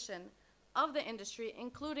integration of the industry,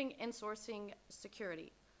 including insourcing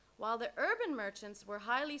security. While the urban merchants were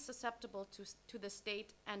highly susceptible to the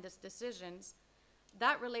state and its decisions,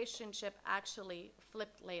 that relationship actually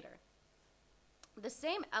flipped later. The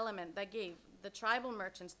same element that gave the tribal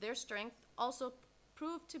merchants their strength also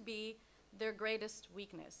proved to be their greatest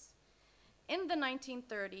weakness. In the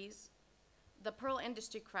 1930s, the pearl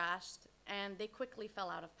industry crashed and they quickly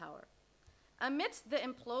fell out of power. Amidst the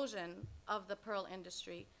implosion of the pearl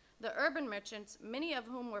industry, the urban merchants, many of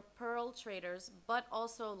whom were pearl traders, but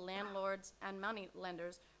also landlords and money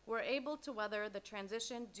lenders, were able to weather the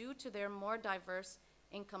transition due to their more diverse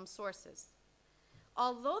income sources.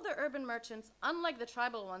 Although the urban merchants, unlike the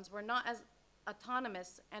tribal ones, were not as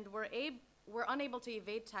autonomous and were unable to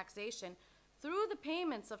evade taxation, through the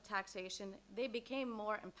payments of taxation, they became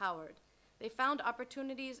more empowered. They found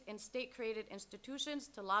opportunities in state-created institutions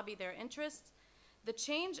to lobby their interests. The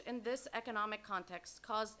change in this economic context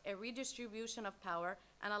caused a redistribution of power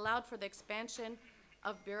and allowed for the expansion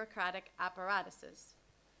of bureaucratic apparatuses.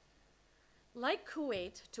 Like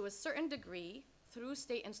Kuwait, to a certain degree, through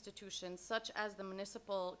state institutions such as the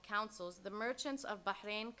municipal councils, the merchants of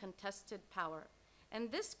Bahrain contested power. In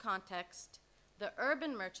this context, the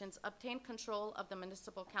urban merchants obtained control of the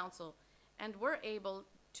municipal council and were able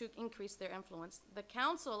to increase their influence. The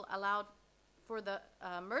council allowed for the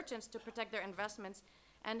merchants to protect their investments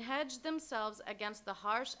and hedge themselves against the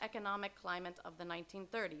harsh economic climate of the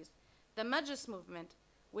 1930s. The Majlis movement,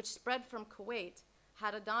 which spread from Kuwait,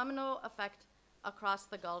 had a domino effect across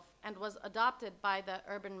the Gulf and was adopted by the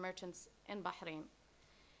urban merchants in Bahrain.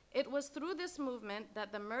 It was through this movement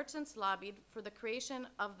that the merchants lobbied for the creation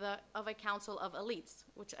of a council of elites,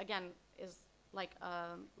 which again is like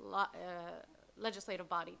a legislative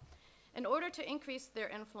body, in order to increase their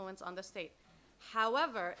influence on the state.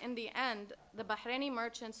 However, in the end, the Bahraini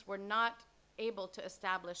merchants were not able to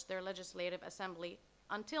establish their legislative assembly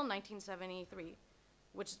until 1973,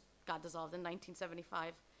 which got dissolved in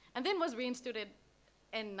 1975, and then was reinstituted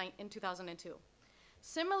in 2002.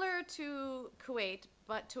 Similar to Kuwait,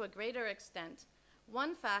 but to a greater extent,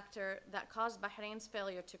 One factor that caused Bahrain's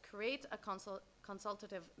failure to create a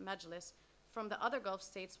consultative majlis from the other Gulf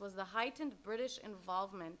states was the heightened British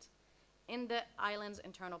involvement in the island's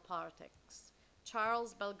internal politics.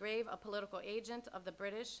 Charles Belgrave, a political agent of the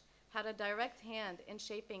British, had a direct hand in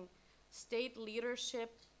shaping state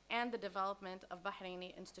leadership and the development of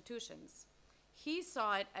Bahraini institutions. He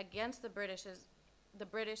saw it against the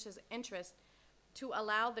British's interest to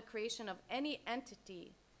allow the creation of any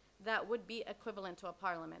entity that would be equivalent to a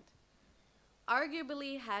parliament.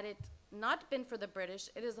 Arguably, had it not been for the British,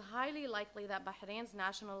 it is highly likely that Bahrain's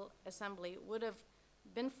National Assembly would have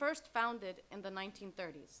been first founded in the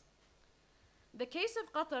 1930s. The case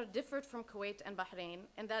of Qatar differed from Kuwait and Bahrain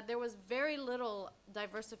in that there was very little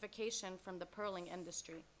diversification from the pearling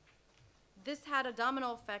industry. This had a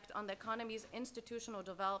domino effect on the economy's institutional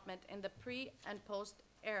development in the pre and post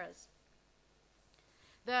eras.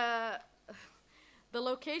 The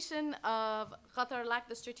location of Qatar lacked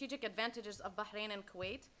the strategic advantages of Bahrain and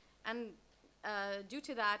Kuwait, and due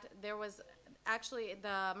to that, there was actually,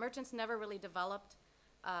 the merchants never really developed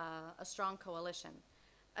a strong coalition.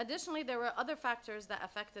 Additionally, there were other factors that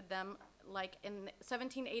affected them, like in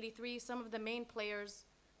 1783, some of the main players,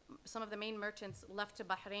 some of the main merchants left to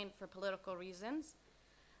Bahrain for political reasons.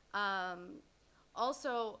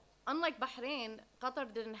 Also, unlike Bahrain,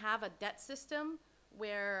 Qatar didn't have a debt system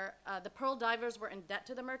where the pearl divers were in debt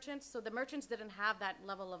to the merchants, so the merchants didn't have that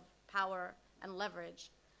level of power and leverage.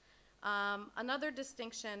 Another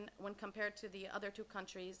distinction when compared to the other two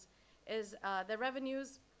countries is the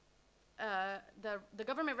revenues, the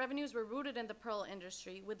government revenues were rooted in the pearl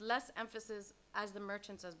industry with less emphasis as the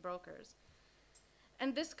merchants as brokers.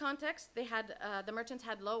 In this context, they had, the merchants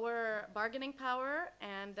had lower bargaining power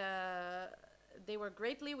and they were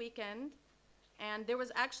greatly weakened. And there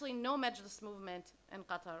was actually no Majlis movement in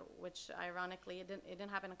Qatar, which ironically, it didn't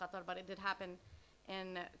happen in Qatar, but it did happen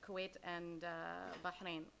in Kuwait and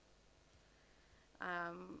Bahrain.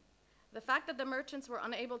 The fact that the merchants were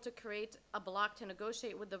unable to create a bloc to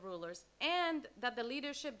negotiate with the rulers and that the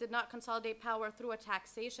leadership did not consolidate power through a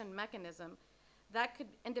taxation mechanism that could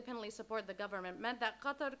independently support the government meant that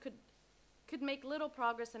Qatar could make little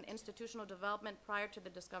progress in institutional development prior to the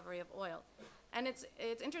discovery of oil. And it's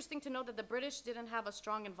interesting to note that the British didn't have a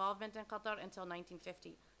strong involvement in Qatar until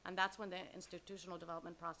 1950, and that's when the institutional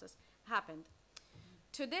development process happened.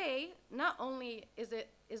 Today, not only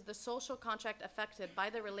is the social contract affected by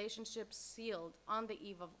the relationship sealed on the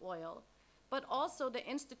eve of oil, but also the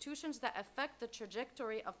institutions that affect the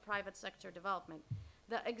trajectory of private sector development.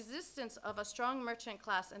 The existence of a strong merchant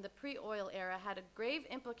class in the pre-oil era had grave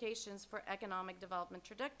implications for economic development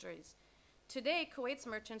trajectories. Today, Kuwait's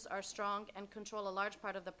merchants are strong and control a large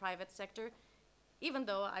part of the private sector, even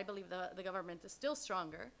though I believe the government is still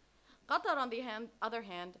stronger. Qatar, on the other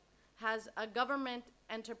hand, has a government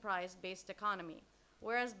enterprise-based economy,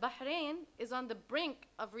 whereas Bahrain is on the brink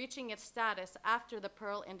of reaching its status after the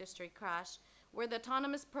pearl industry crash, where the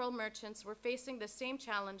autonomous pearl merchants were facing the same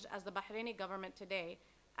challenge as the Bahraini government today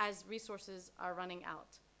as resources are running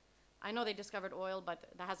out. I know they discovered oil, but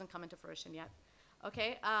that hasn't come into fruition yet.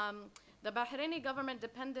 Okay, the Bahraini government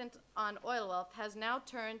dependent on oil wealth has now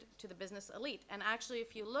turned to the business elite. And actually,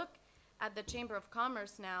 if you look at the Chamber of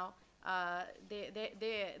Commerce now,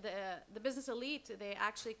 the business elite, they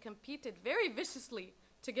actually competed very viciously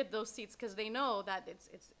to get those seats because they know that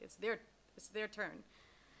it's their turn.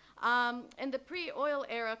 In the pre-oil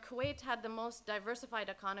era, Kuwait had the most diversified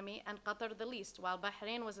economy and Qatar the least, while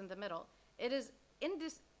Bahrain was in the middle. It is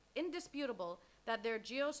indisputable that their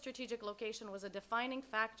geostrategic location was a defining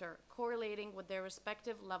factor correlating with their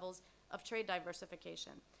respective levels of trade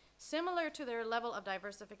diversification. Similar to their level of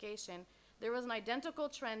diversification, there was an identical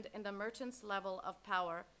trend in the merchants' level of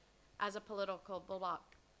power as a political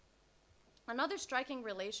bloc. Another striking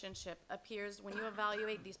relationship appears when you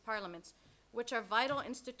evaluate these parliaments, which are vital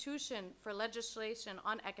institutions for legislation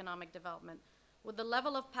on economic development, with the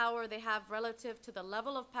level of power they have relative to the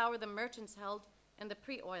level of power the merchants held in the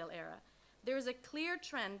pre-oil era. There is a clear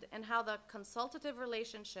trend in how the consultative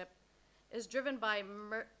relationship is driven by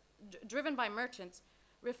merchants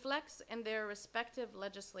reflects in their respective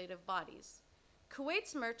legislative bodies.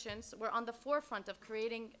 Kuwait's merchants were on the forefront of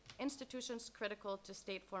creating institutions critical to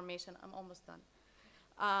state formation. I'm almost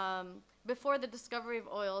done. Before the discovery of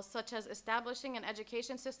oil, such as establishing an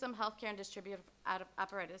education system, healthcare, and distributive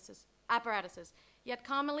apparatuses. Yet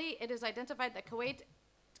commonly, it is identified that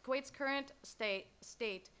Kuwait's current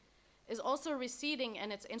state is also receding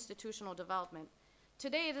in its institutional development.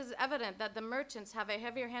 Today, it is evident that the merchants have a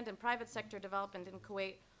heavier hand in private sector development in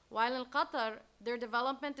Kuwait, while in Qatar, their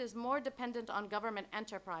development is more dependent on government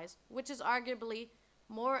enterprise, which is arguably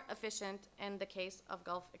more efficient in the case of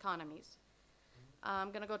Gulf economies.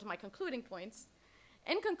 I'm going to go to my concluding points.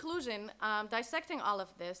 In conclusion, dissecting all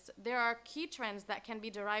of this, there are key trends that can be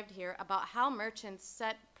derived here about how merchants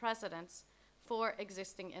set precedents for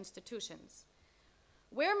existing institutions.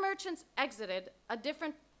 Where merchants exited, a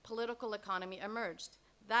different political economy emerged.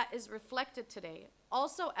 That is reflected today,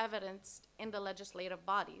 also evidenced in the legislative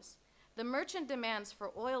bodies. The merchant demands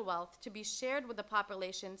for oil wealth to be shared with the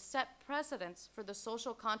population set precedents for the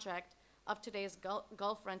social contract of today's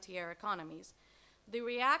Gulf frontier economies. The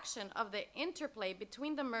reaction of the interplay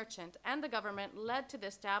between the merchant and the government led to the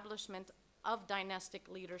establishment of dynastic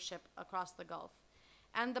leadership across the Gulf.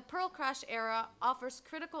 And the Pearl Crash era offers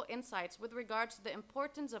critical insights with regards to the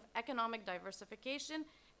importance of economic diversification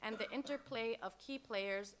and the interplay of key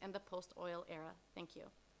players in the post-oil era. Thank you.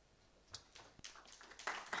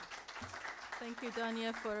 Thank you,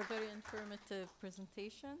 Dania, for a very informative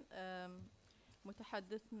presentation.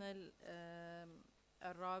 متحدثنا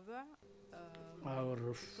الرابع Our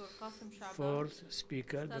دكتور قاسم شعبان fourth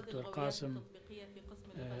speaker, Dr. Kassim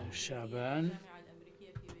Shaaban,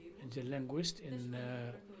 is a linguist in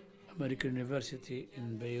American University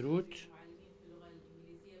in Beirut.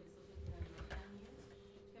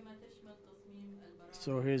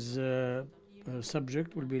 So his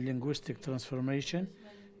subject will be linguistic transformation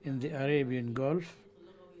in the Arabian Gulf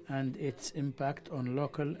and its impact on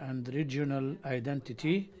local and regional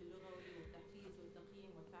identity.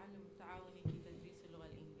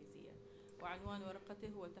 وعنوان ورقته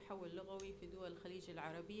هو التحول اللغوي في دول الخليج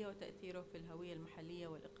العربية وتأثيره في الهوية المحلية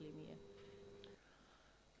والإقليمية.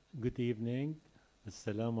 Good evening.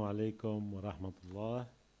 Assalamu alaikum wa rahmatullah.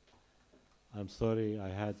 I'm sorry I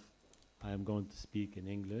am going to speak in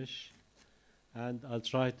English and I'll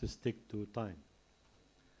try to stick to time.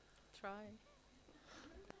 Try.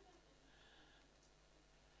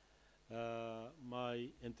 My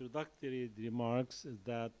introductory remarks is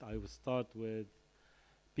that I will start with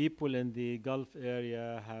people in the Gulf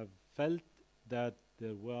area have felt that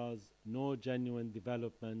there was no genuine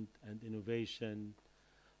development and innovation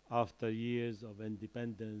after years of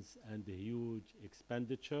independence and a huge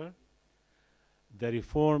expenditure. The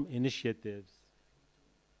reform initiatives.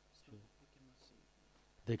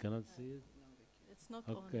 They cannot see it? It's not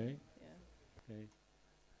Okay. on. Yeah. Okay.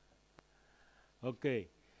 Okay.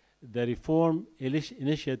 The reform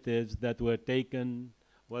initiatives that were taken,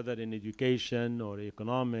 whether in education or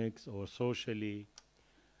economics or socially,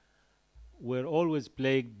 were always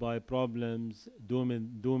plagued by problems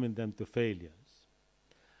dooming them to failures.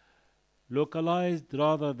 Localized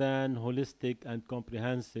rather than holistic and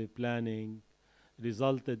comprehensive planning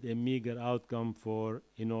resulted in meager outcome for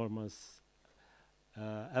enormous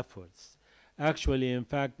efforts. Actually, in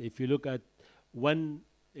fact, if you look at one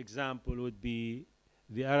example would be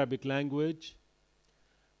the Arabic language.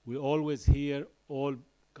 We always hear all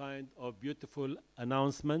kind of beautiful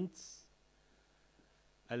announcements.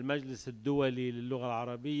 المجلس الدولي للغة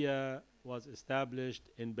العربية was established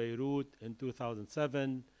in Beirut in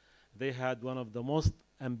 2007. They had one of the most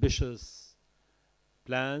ambitious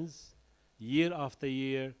plans. Year after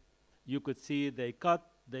year, you could see they cut,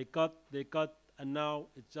 and now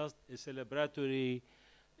it's just a celebratory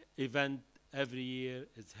event every year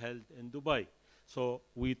is held in Dubai. So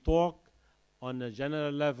we talk on a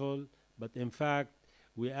general level, but in fact,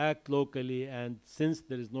 we act locally, and since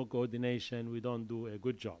there is no coordination, we don't do a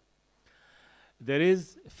good job. There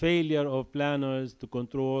is failure of planners to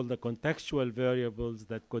control the contextual variables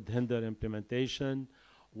that could hinder implementation.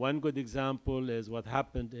 One good example is what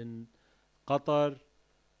happened in Qatar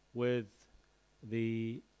with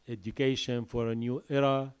the education for a new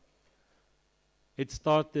era. It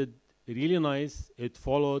started really nice. It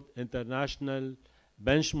followed international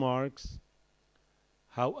benchmarks.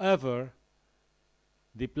 However,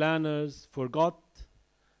 the planners forgot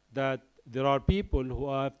that there are people who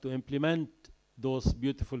have to implement those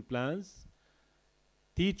beautiful plans,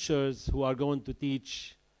 teachers who are going to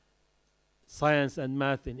teach science and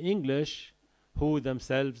math in English, who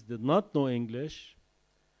themselves did not know English,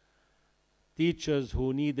 teachers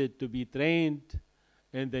who needed to be trained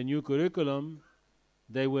in the new curriculum.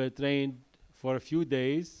 They were trained for a few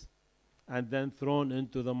days and then thrown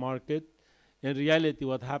into the market. In reality,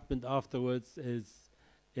 what happened afterwards is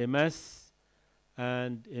a mess.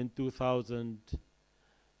 And in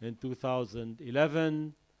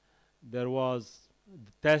 2011, there was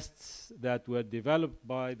the tests that were developed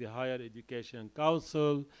by the Higher Education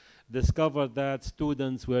Council discovered that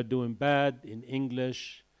students were doing bad in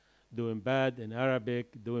English, doing bad in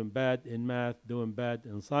Arabic, doing bad in math, doing bad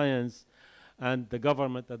in science. And the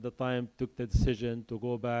government at the time took the decision to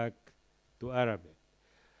go back to Arabic.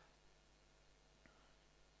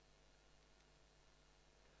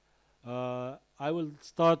 I will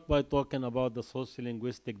start by talking about the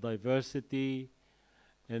sociolinguistic diversity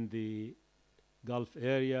in the Gulf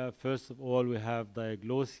area. First of all, we have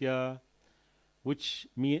diaglossia, which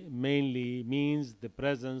mainly means the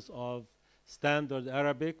presence of standard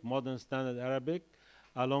Arabic, modern standard Arabic,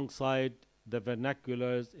 alongside the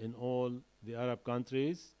vernaculars in all the Arab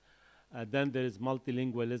countries. Then there is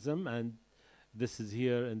multilingualism, and this is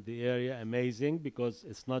here in the area amazing because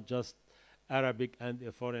it's not just Arabic and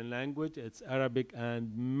a foreign language, it's Arabic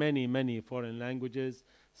and many, many foreign languages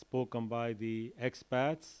spoken by the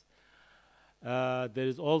expats. There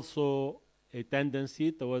is also a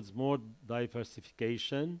tendency towards more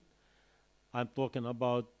diversification. I'm talking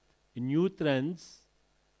about new trends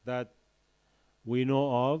that we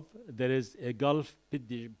know of. There is a Gulf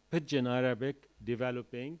Pidgin Arabic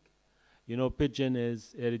developing. You know, Pidgin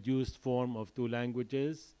is a reduced form of two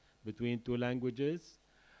languages, between two languages.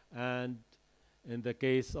 And in the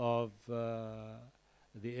case of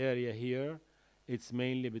the area here, it's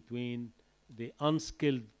mainly between the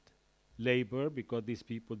unskilled labor, because these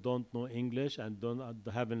people don't know English and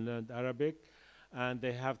haven't learned Arabic, and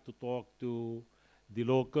they have to talk to the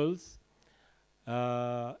locals.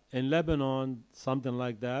 In Lebanon, something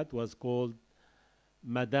like that was called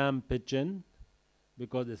Madame Pidgin,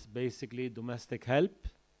 because it's basically domestic help,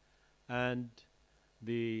 and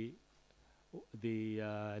the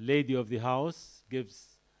lady of the house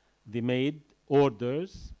gives the maid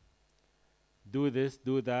orders: do this,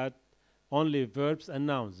 do that, only verbs and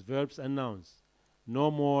nouns, verbs and nouns. No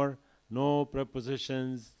more, no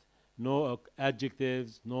prepositions, no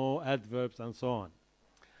adjectives, no adverbs, and so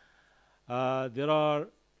on.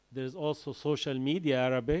 There's also social media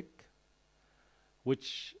Arabic,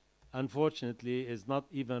 which unfortunately is not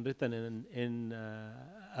even written in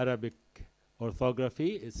Arabic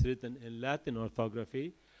orthography. It's written in Latin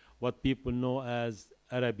orthography, what people know as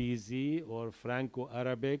Arabizi or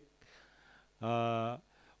Franco-Arabic,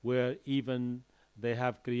 where even they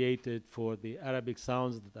have created for the Arabic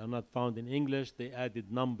sounds that are not found in English, they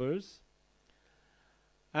added numbers.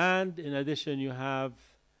 And in addition, you have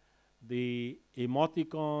the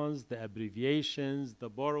emoticons, the abbreviations, the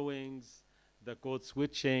borrowings, the code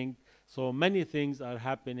switching. So many things are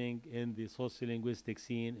happening in the sociolinguistic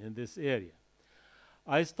scene in this area.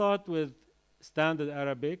 I start with standard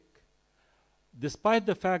Arabic. Despite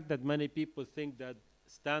the fact that many people think that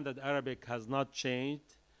standard Arabic has not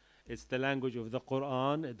changed, it's the language of the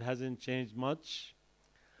Quran, it hasn't changed much.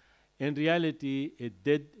 In reality, it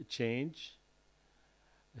did change.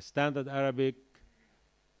 Standard Arabic,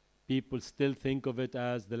 people still think of it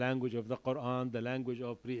as the language of the Quran, the language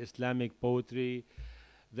of pre-Islamic poetry,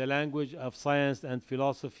 the language of science and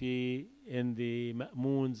philosophy in the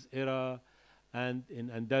Ma'mun's era and in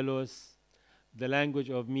Andalus, the language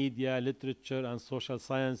of media, literature, and social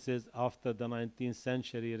sciences after the 19th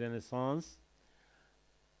century Renaissance.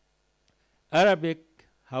 Arabic,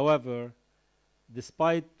 however,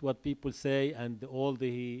 despite what people say and all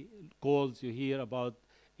the calls you hear about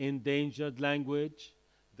endangered language,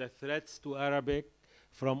 the threats to Arabic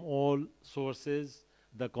from all sources,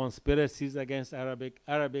 the conspiracies against Arabic,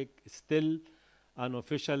 Arabic is still an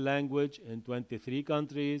official language in 23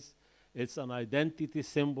 countries. It's an identity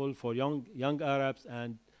symbol for young Arabs,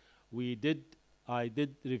 and I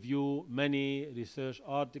did review many research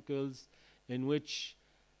articles in which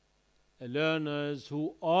learners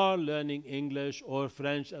who are learning English or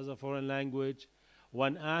French as a foreign language,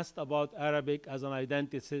 when asked about Arabic as an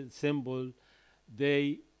identity symbol,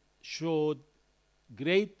 they showed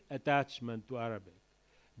great attachment to Arabic.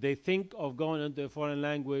 They think of going into a foreign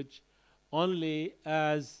language only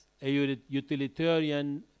as a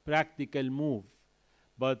utilitarian, practical move,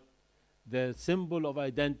 but the symbol of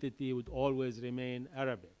identity would always remain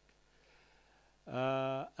Arabic.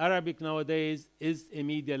 Arabic nowadays is a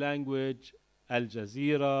media language. Al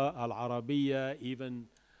Jazeera, Al Arabiya, even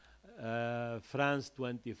France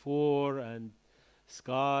 24 and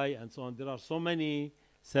Sky and so on. There are so many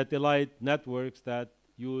satellite networks that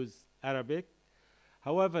use Arabic.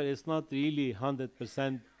 However, it's not really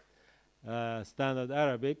 100% standard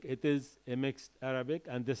Arabic. It is a mixed Arabic,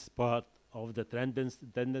 and this is part of the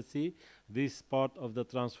tendency, this is part of the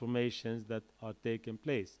transformations that are taking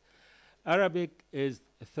place. Arabic is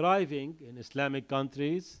thriving in Islamic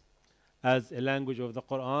countries as a language of the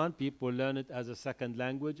Quran. People learn it as a second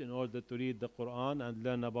language in order to read the Quran and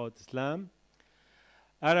learn about Islam.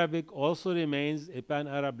 Arabic also remains a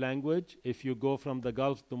pan-Arab language. If you go from the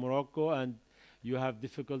Gulf to Morocco and you have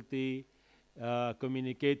difficulty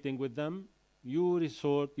communicating with them, you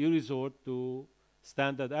resort to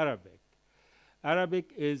standard Arabic.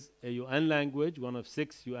 Arabic is a UN language, one of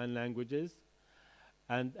 6 UN languages,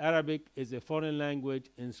 And Arabic is a foreign language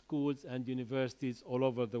in schools and universities all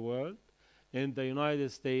over the world. In the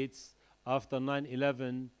United States, after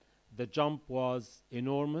 9/11, the jump was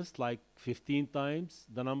enormous, like 15 times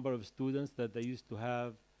the number of students that they used to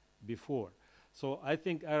have before. So I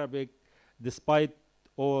think Arabic, despite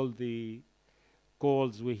all the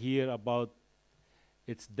calls we hear about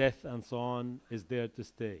its death and so on, is there to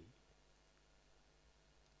stay.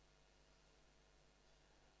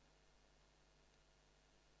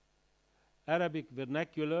 Arabic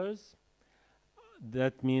vernaculars,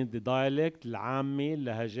 that means the dialect, العامي,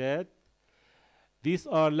 اللهجات. These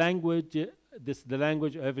are the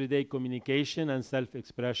language of everyday communication and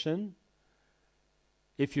self-expression.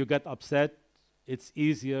 If you get upset, it's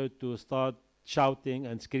easier to start shouting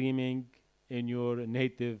and screaming in your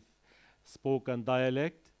native spoken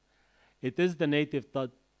dialect. It is the native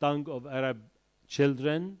tongue of Arab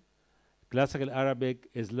children. Classical Arabic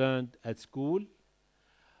is learned at school.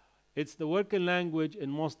 It's the working language in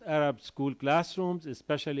most Arab school classrooms,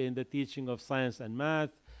 especially in the teaching of science and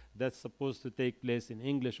math. That's supposed to take place in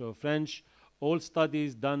English or French. All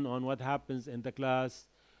studies done on what happens in the class,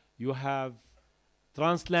 you have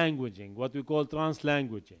translanguaging, what we call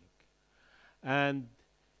translanguaging. And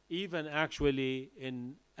even actually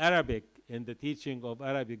in Arabic, in the teaching of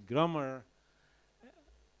Arabic grammar,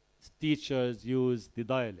 teachers use the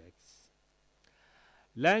dialects.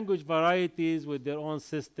 Language varieties with their own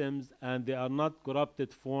systems, and they are not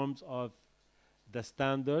corrupted forms of the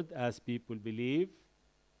standard as people believe.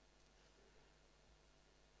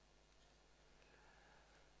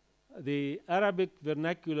 The Arabic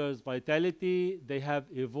vernacular's vitality, they have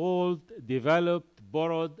evolved, developed,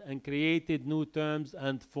 borrowed, and created new terms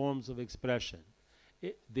and forms of expression.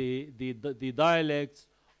 The dialects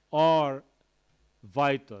are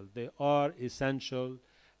vital, they are essential,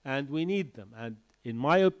 and we need them. And in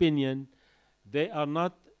my opinion, they are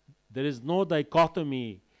not, there is no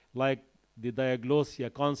dichotomy like the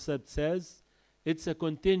diaglossia concept says. It's a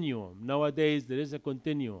continuum. Nowadays, there is a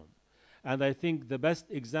continuum. And I think the best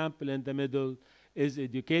example in the middle is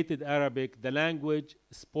educated Arabic, the language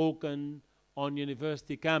spoken on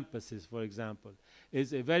university campuses, for example,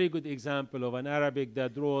 is a very good example of an Arabic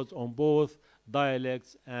that draws on both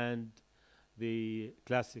dialects and the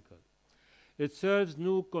classical. It serves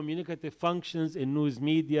new communicative functions in news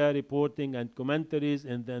media, reporting, and commentaries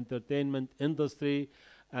in the entertainment industry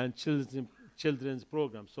and children's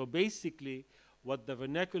programs. So basically, what the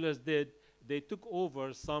vernaculars did, they took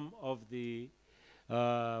over some of the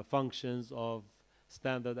functions of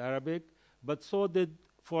standard Arabic, but so did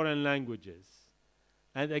foreign languages.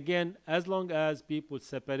 And again, as long as people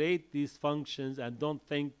separate these functions and don't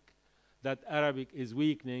think that Arabic is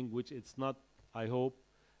weakening, which it's not, I hope,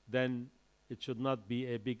 then it should not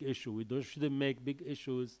be a big issue. We shouldn't make big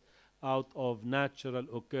issues out of natural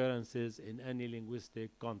occurrences in any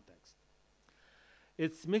linguistic context.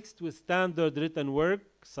 It's mixed with standard written work,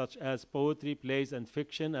 such as poetry, plays, and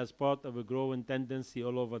fiction, as part of a growing tendency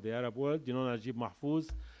all over the Arab world. You know, Najib Mahfouz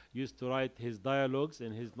used to write his dialogues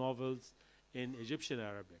in his novels in Egyptian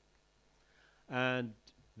Arabic. And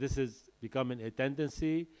this is becoming a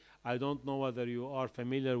tendency. I don't know whether you are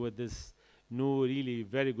familiar with this new, really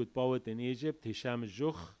very good poet in Egypt, Hisham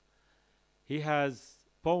al-Jukh. He has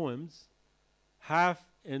poems, half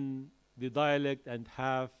in the dialect and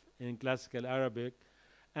half in classical Arabic,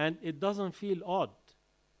 and it doesn't feel odd.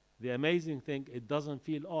 The amazing thing, it doesn't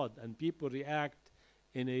feel odd, and people react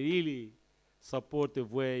in a really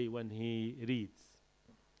supportive way when he reads.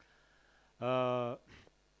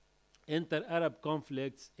 Inter-Arab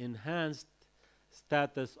conflicts enhanced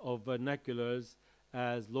status of vernaculars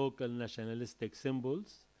as local nationalistic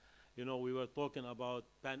symbols. You know, we were talking about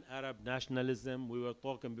pan-Arab nationalism. We were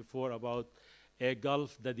talking before about a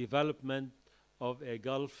Gulf, the development of a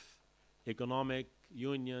Gulf economic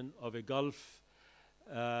union, of a Gulf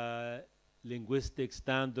linguistic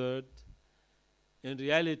standard. In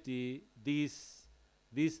reality, these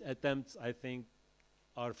attempts, I think,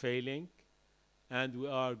 are failing, and we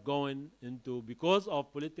are going into, because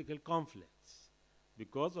of political conflicts,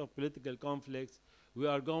 we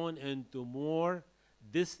are going into more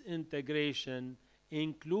disintegration,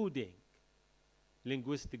 including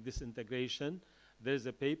linguistic disintegration. There's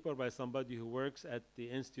a paper by somebody who works at the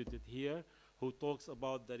institute here who talks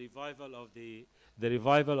about the revival of the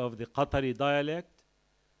Qatari dialect,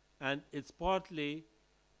 and it's partly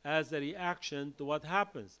as a reaction to what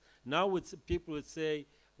happens. Now people would say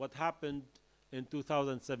what happened in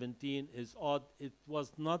 2017 is odd. It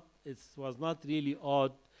was not really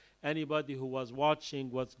odd. Anybody who was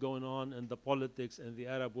watching what's going on in the politics in the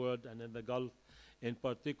Arab world and in the Gulf in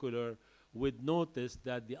particular would notice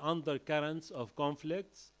that the undercurrents of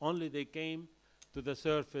conflicts only they came to the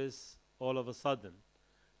surface all of a sudden.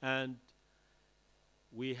 And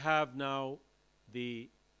we have now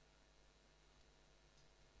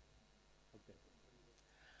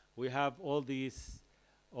we have all these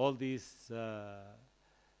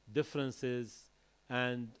differences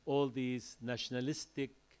and all these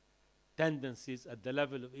nationalistic tendencies at the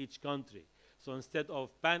level of each country. So instead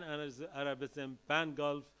of pan-Arabism,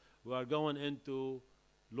 pan-Gulf, we are going into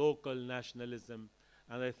local nationalism.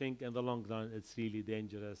 And I think in the long run, it's really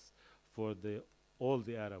dangerous for all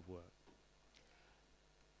the Arab world.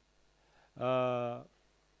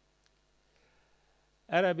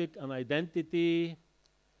 Arabic and identity.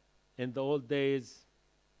 In the old days,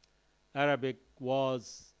 Arabic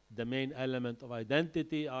was the main element of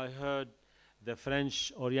identity. I heard the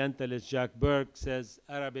French Orientalist Jacques Burke says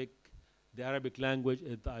the Arabic language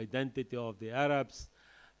is the identity of the Arabs.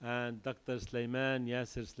 And Dr.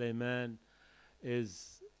 Yasser Sulaiman,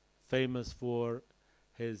 is famous for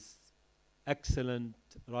his excellent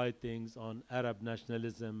writings on Arab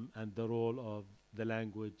nationalism and the role of the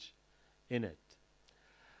language in it.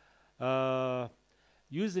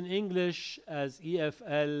 Using English as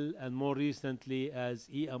EFL and more recently as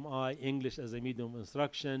EMI, English as a medium of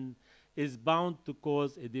instruction, is bound to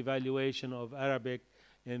cause a devaluation of Arabic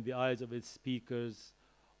in the eyes of its speakers,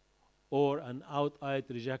 or an outright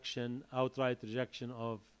rejection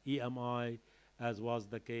of EMI, as was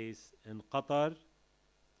the case in Qatar.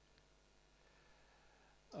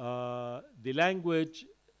 The language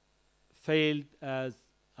failed as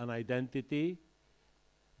an identity.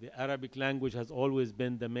 The Arabic language has always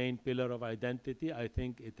been the main pillar of identity. I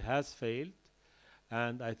think it has failed.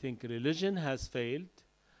 And I think religion has failed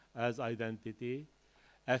as identity.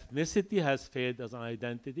 Ethnicity has failed as an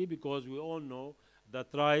identity, because we all know the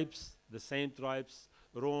tribes, the same tribes,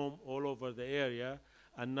 roam all over the area,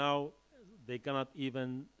 and now they cannot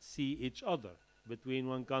even see each other between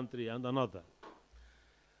one country and another.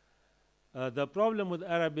 The problem with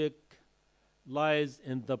Arabic lies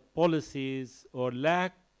in the policies or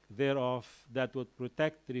lack thereof that would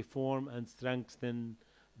protect, reform, and strengthen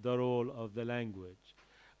the role of the language.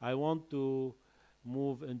 I want to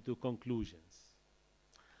move into conclusions.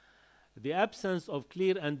 The absence of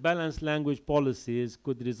clear and balanced language policies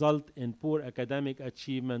could result in poor academic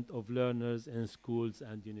achievement of learners in schools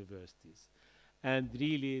and universities. And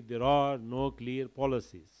really, there are no clear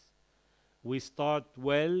policies. We start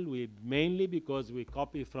well, mainly because we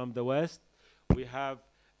copy from the West. We have,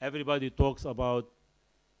 everybody talks about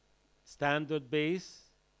standard base,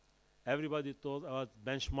 everybody talks about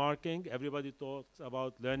benchmarking, everybody talks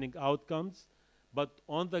about learning outcomes, but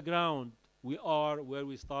on the ground, we are where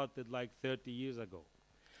we started like 30 years ago.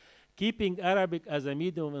 Keeping Arabic as a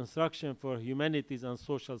medium of instruction for humanities and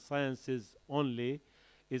social sciences only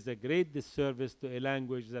is a great disservice to a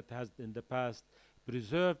language that has in the past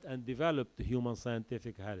preserved and developed the human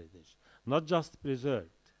scientific heritage. Not just preserved,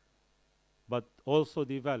 but also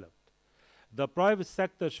developed. The private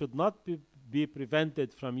sector should not be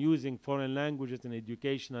prevented from using foreign languages in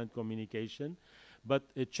education and communication, but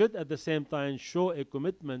it should at the same time show a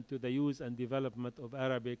commitment to the use and development of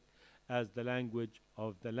Arabic as the language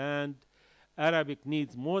of the land. Arabic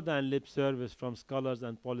needs more than lip service from scholars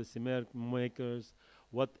and policy makers.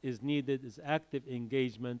 What is needed is active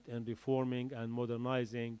engagement in reforming and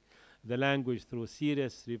modernizing the language through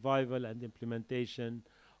serious revival and implementation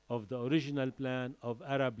of the original plan of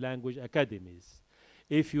Arab language academies.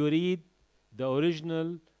 If you read the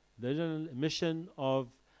original mission of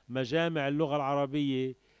مجامع اللغة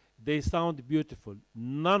العربية, they sound beautiful.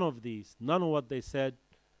 None of what they said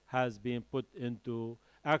has been put into,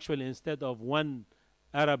 actually instead of one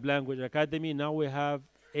Arab language academy, now we have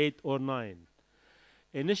 8 or 9.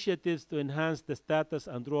 Initiatives to enhance the status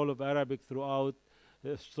and role of Arabic though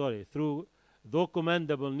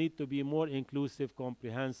commendable, need to be more inclusive,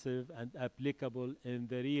 comprehensive, and applicable in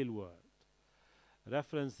the real world.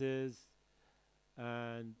 References,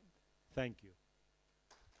 and thank you.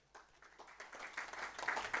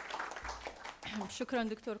 شكرا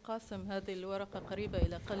دكتور قاسم. هذه الورقة قريبة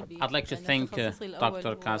إلى قلبي. I'd like to thank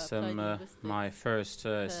Dr. Kassim. My first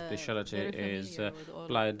specialty is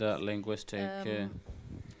applied linguistic.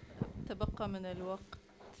 تبقى من الوقت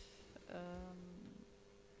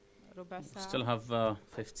ربع ساعة. Still have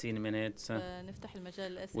 15 minutes. نفتح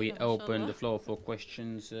المجال للأسئلة. We open the floor for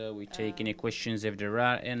questions. We take any questions if there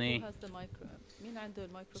are any. مين عنده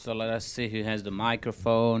الميكروفون؟ So let us see who has the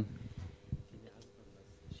microphone.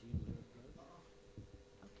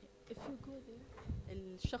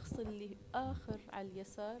 الشخص اللي آخر على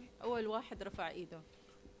اليسار، أول واحد رفع إيده.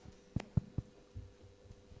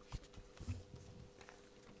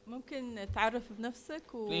 ممكن تعرف بنفسك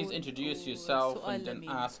Please introduce yourself and then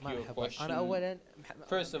ask your مرحبا. question. أنا أولا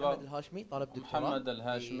First of all, محمد الهاشمي طالب دكتوراه محمد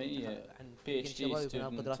الهاشمي, عن PhD شباب وبناء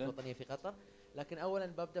القدرات student. الوطنية في قطر. لكن أولا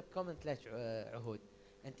ببدأ بكومنت لك عهود.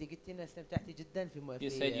 أنت قلت لنا استمتعتي جدا في You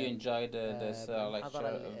said you enjoyed this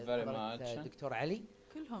المحاضرة lecture very much. دكتور علي.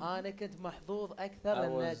 كلهم. أنا كنت محظوظ أكثر I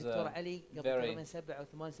لأن was, دكتور علي قبل تقريبا 7 أو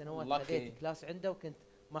 8 سنوات خذيت كلاس عنده وكنت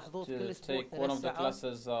محظوظ كل To أسبوع take one of the 3 ساعات.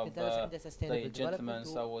 classes of كنت أدرس عنده the sustainable gentleman, development.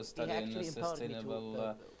 so I was studying actually empowered me to,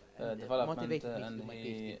 sustainable and development, motivated me to and do my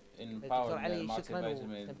he PhD. empowered me علي and شكراً motivated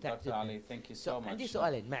me. واستمتعت Dr. جداً. Ali, thank you so عندي much.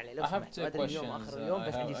 سؤالين معلي لو I have سمحت. two أدري اليوم questions. آخر اليوم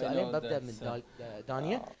بس عندي I سؤالين know ببدأ that, من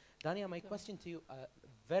دانيا. Dania, my question to you,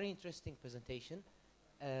 very interesting presentation,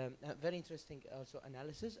 very interesting also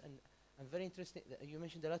analysis, and very interesting. You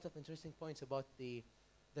mentioned a lot of interesting points about the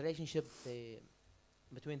relationship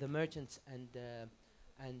between the merchants and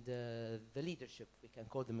the leadership, we can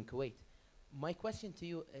call them in Kuwait. My question to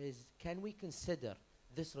you is, can we consider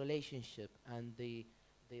this relationship and the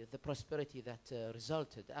prosperity that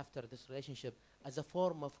resulted after this relationship as a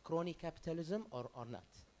form of crony capitalism or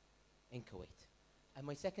not in Kuwait? And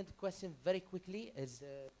my second question very quickly is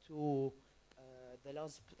to the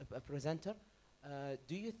last presenter.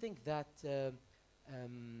 Do you think that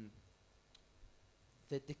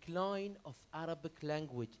the decline of Arabic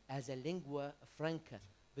language as a lingua franca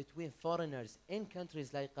between foreigners in countries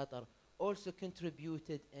like Qatar also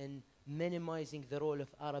contributed in minimizing the role of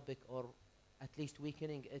Arabic or at least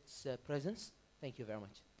weakening its presence? Thank you very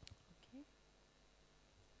much. Okay.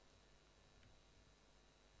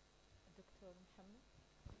 دكتور محمد.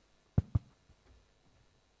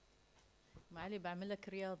 معلي بعمل لك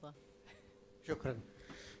رياضة. شكرا.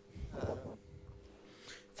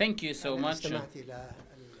 Thank you so much. استمعت إلى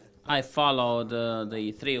I followed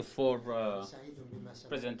the 3 or 4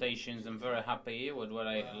 presentations. I'm very happy with what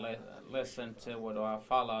I listened to, what I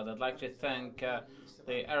followed. I'd like to thank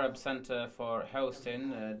the Arab Center for hosting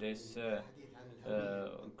this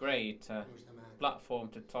great platform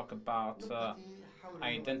to talk about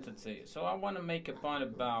identity. So I want to make a point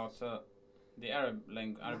about the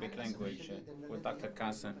Arabic language with Dr.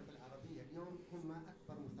 Kassim.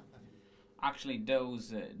 Actually, those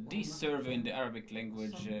deserving the Arabic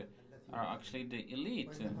language are actually the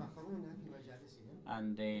elite,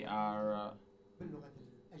 and they are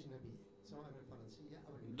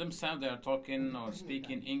themselves, they are talking or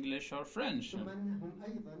speaking English or French,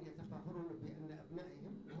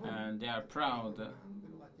 and they are proud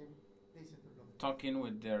talking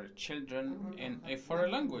with their children in a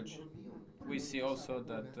foreign language. We see also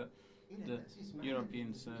that the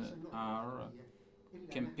Europeans are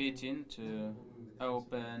competing to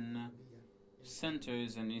open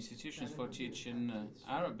centers and institutions for teaching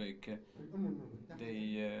Arabic.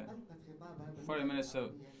 The foreign minister,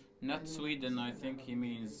 not Sweden, I think he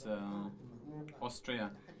means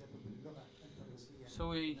Austria. So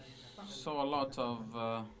we saw a lot of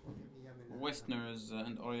Westerners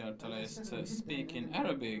and Orientalists speaking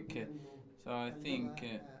Arabic. So I think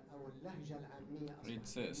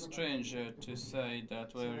it's strange to say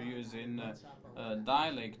that we're using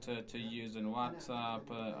dialect to use on WhatsApp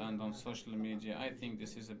and on social media. I think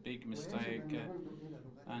this is a big mistake,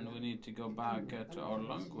 and we need to go back to our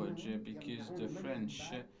language because the French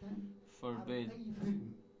forbid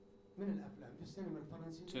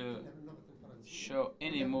to show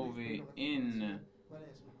any movie in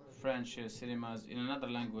French cinemas in another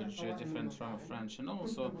language different from French, and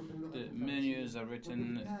also the menus are written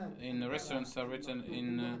in restaurants are written in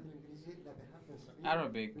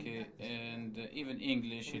Arabic and even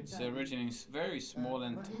English. It's written in very small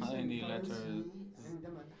and tiny letters.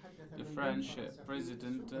 The French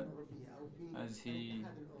president, as he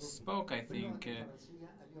spoke, I think,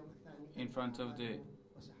 in front of the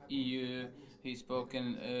EU, he spoke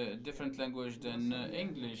in a different language than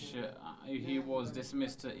English. He was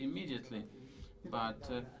dismissed immediately. But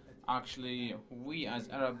actually, we as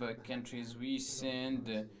Arab countries, we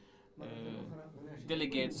send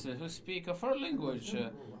delegates who speak a foreign language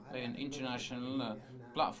in international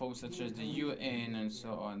platforms such as the UN and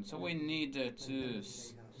so on. So we need to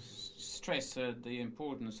stress the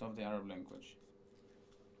importance of the Arab language.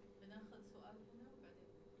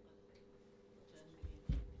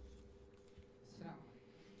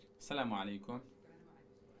 Assalamu alaikum.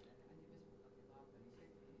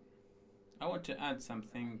 I want to add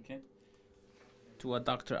something to what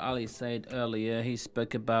Dr. Ali said earlier. He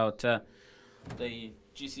spoke about the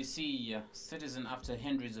GCC citizen after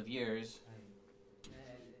hundreds of years.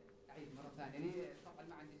 أعيد مرة ثانية طبعا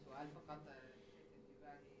ما عندي سؤال فقط لفت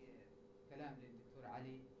انتباهي كلام للدكتور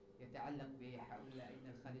علي يتعلق بحول أن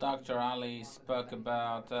الخليج Dr. Ali spoke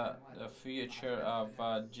about the سنوات future of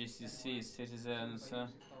GCC citizens.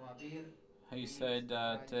 طوابير He في said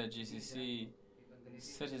that استخراج GCC فيزا في بنغلاديش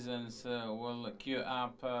citizens will queue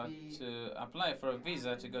up to apply for a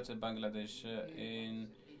visa to go to Bangladesh in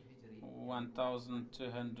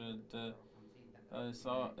 1,200.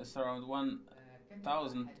 So it's around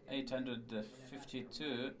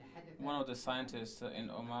 1,852. One of the scientists in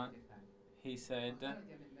Oman, he said خرج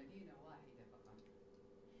من مدينة واحدة فقط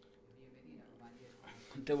وهي مدينة أومانية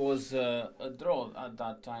there was a drought at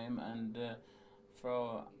that time, and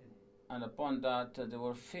upon that there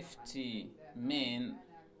were 50 men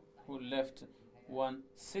who left one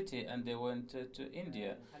city and they went to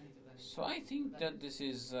India. So I think that this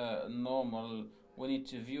is normal. We need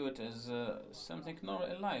to view it as something normal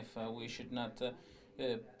in life. We should not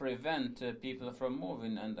prevent people from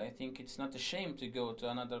moving, and I think it's not a shame to go to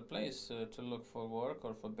another place to look for work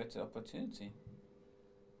or for better opportunity.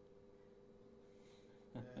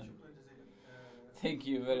 Thank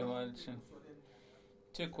you very much.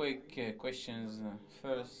 Two quick questions.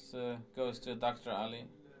 First goes to Dr. Ali.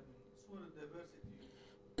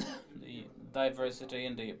 The diversity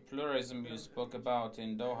and the pluralism you spoke about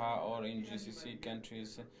in Doha or in GCC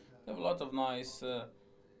countries, they have a lot of nice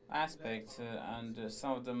aspects, and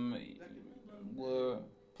some of them were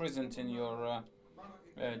present in your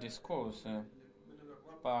discourse.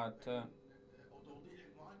 But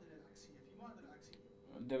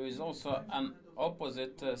there is also an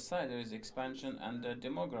opposite side. There is expansion and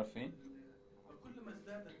demography.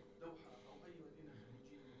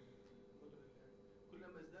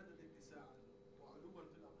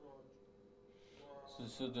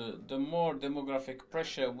 So the more demographic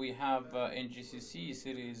pressure we have in GCC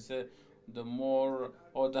cities, the more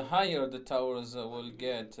or the higher the towers will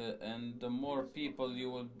get, and the more people you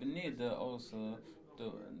will need also.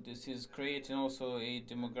 This is creating also a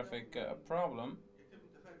demographic problem.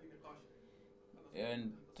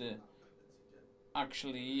 And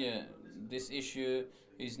actually this issue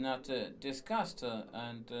is not discussed,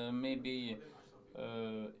 and maybe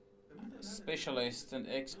specialists and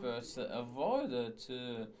experts avoid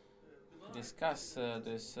to discuss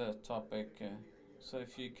this topic. So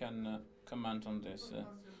if you can comment on this.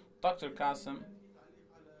 Dr. Kassim,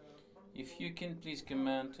 if you can please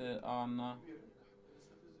comment on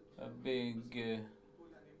a big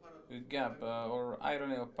gap or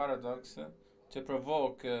irony or paradox to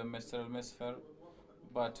provoke Mr. Al-Misfer,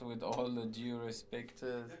 but with all the due respect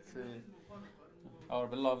to our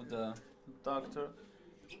beloved doctor.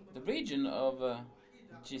 The region of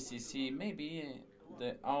GCC may be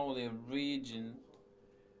the only region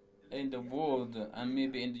in the world and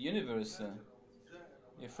maybe in the universe,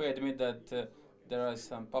 if we admit that there are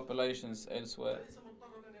some populations elsewhere.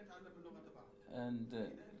 And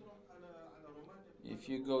if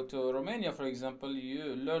you go to Romania, for example,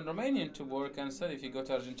 you learn Romanian to work and study. If you go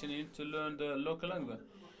to Argentina, you need to learn the local language.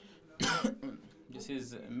 This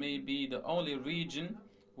is maybe the only region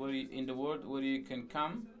in the world where you can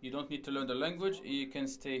come, you don't need to learn the language, you can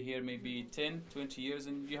stay here maybe 10, 20 years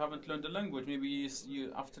and you haven't learned the language. Maybe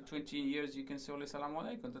you after 20 years you can say only Assalamu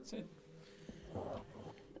alaikum, that's it.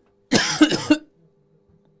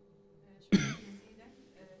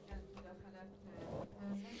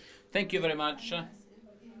 Thank you very much.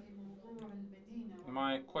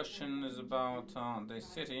 My question is about the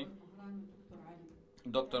city.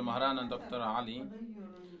 Dr. Mehran and Dr. Ali.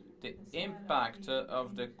 The impact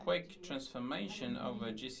of the quick transformation of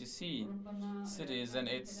GCC cities and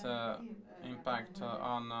its impact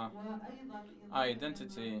on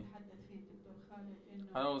identity.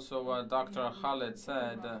 And also what Dr. Khaled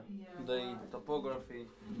said, the topography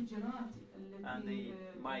and the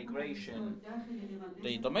migration,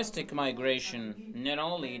 the domestic migration, not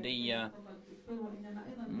only the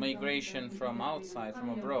migration from outside, from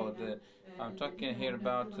abroad. I'm talking here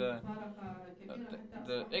about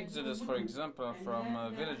the exodus, for example, from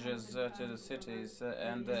villages to the cities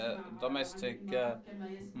and domestic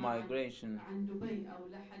migration.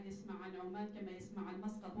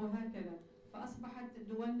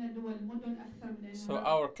 So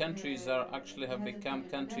our countries have become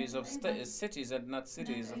countries of cities and not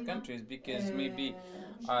cities of countries, because maybe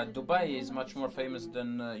Dubai is much more famous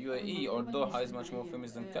than UAE, or Doha is much more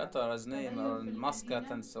famous than Qatar as name, or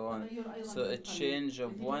Muscat and so on. So a change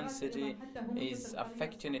of one city is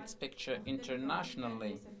affecting its picture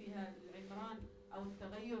internationally.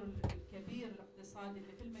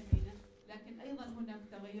 لكن أيضا هناك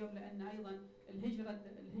تغير لأن أيضا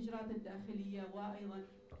الهجرات الداخلية وأيضا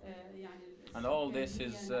يعني And all this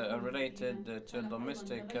is related to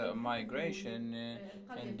domestic migration,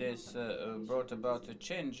 and this brought about a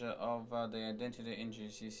change of the identity in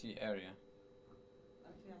GCC area.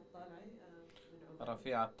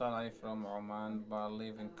 Rafi Attalai from Oman, but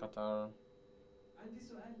live in Qatar.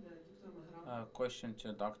 A question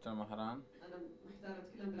to Dr. Mehran.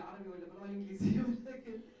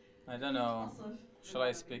 I don't know. Shall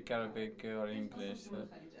I speak Arabic or English?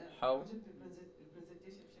 How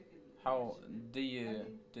how do you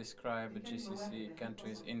describe GCC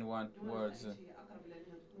countries in one word?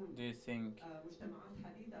 Do you think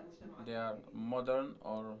they are modern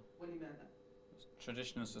or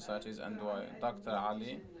traditional societies, and why? Dr.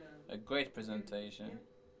 Ali, a great presentation.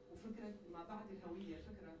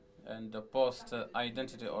 And the post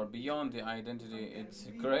identity or beyond the identity, it's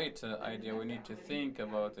a great idea. We need to think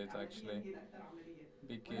about it actually,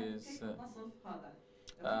 because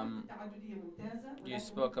you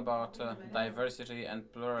spoke about diversity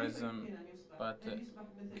and pluralism, but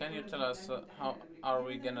can you tell us how are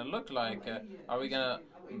we gonna look like? Are we gonna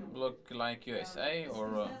look like USA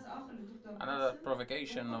or another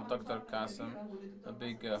provocation of Dr. Kassim? A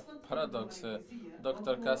big paradox.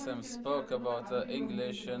 Dr. Kassim spoke about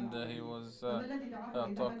English and he was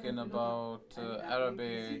talking about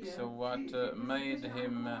Arabic. So what made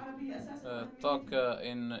him talk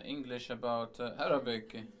in English about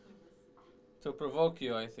Arabic? To provoke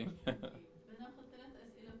you, I think. بناخد 3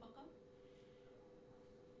 أسئلة فقط.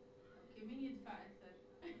 اوكي مين يدفع أكثر؟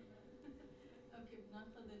 اوكي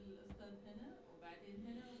بناخذ الأستاذ هنا وبعدين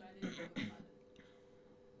هنا وبعدين الأستاذ خالد.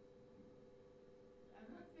 I'm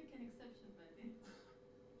not making exception بعدين.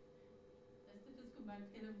 استفزكم بعد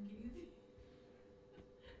كلام إنجليزي.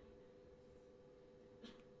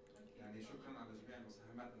 يعني شكرا على جميع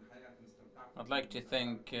المساهمات. أنا حقيقة استمتعت. I'd like to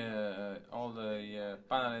thank all the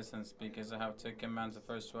panelists and speakers. I have two comments. The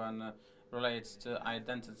first one relates to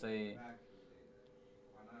identity.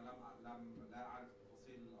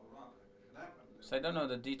 So I don't know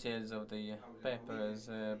the details of the papers,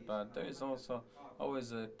 but there is also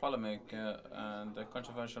always a polemic and a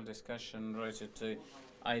controversial discussion related to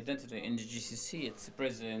identity in the GCC, its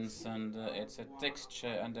presence and its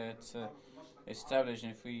texture and its established.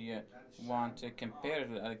 If we want to compare it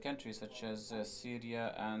with other countries such as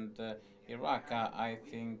Syria and Iraq, I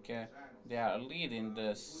think they are leading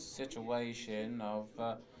the situation of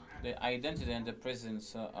the identity and the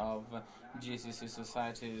presence of GCC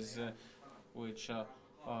societies, which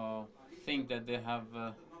think that they have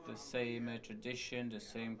the same tradition, the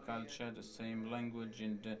same culture, the same language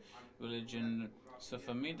and religion. So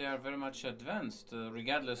for me, they are very much advanced,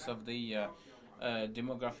 regardless of the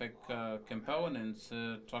demographic components,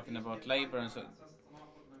 talking about labor and so.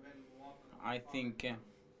 I think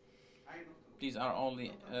these are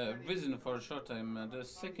only reason for a short time. The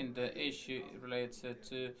second issue relates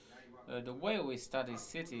to the way we study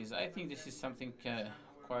cities. I think this is something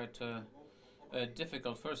quite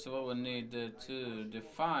difficult. First of all, we need to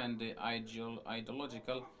define the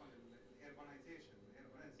ideological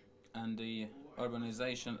and the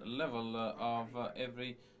urbanization level of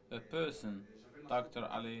every person. Dr.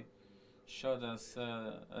 Ali showed us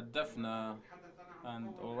Daphne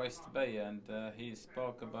and or West Bay, and he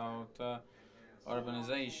spoke about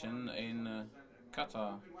urbanization in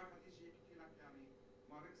Qatar.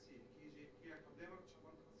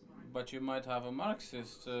 But you might have a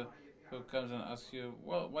Marxist who comes and asks you,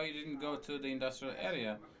 well, why you didn't go to the industrial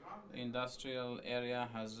area? Industrial area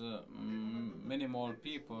has many more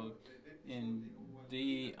people, and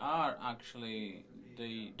they are actually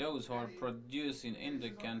those who are producing in the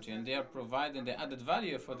country, and they are providing the added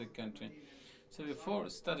value for the country. So before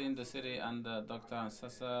studying the city, and Dr.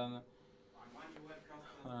 Sassan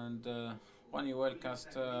and Manuel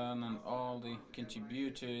Castan and all the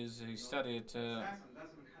contributors who studied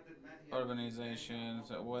urbanizations,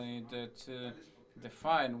 we need to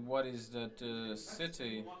define what is that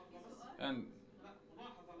city. And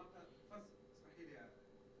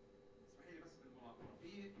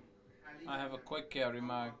I have a quick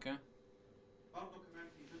remark.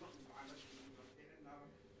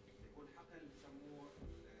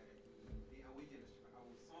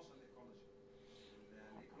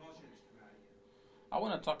 I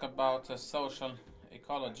want to talk about social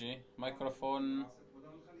ecology. Microphone.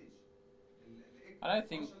 And I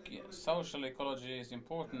think social ecology is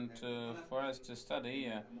important for us to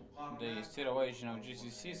study the situation of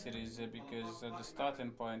GCC cities because the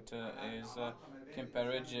starting point is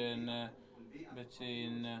comparison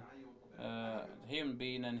between human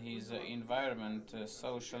being and his environment,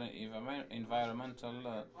 social,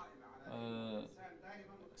 environmental,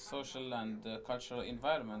 social and cultural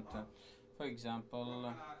environment. For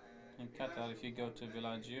example, in Qatar if you go to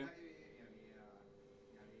Villaggio,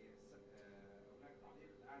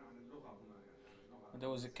 there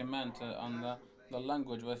was a comment on the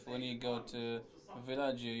language, but when you go to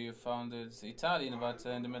Villaggio, you found it's Italian, but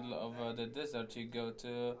in the middle of the desert, you go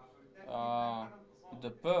to the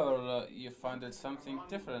Pearl, you find it something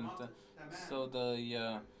different. So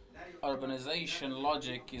the urbanization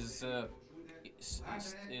logic is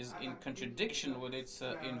in contradiction with its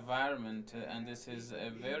environment, and this is a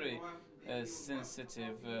very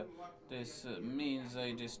sensitive. This means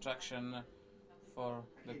a destruction for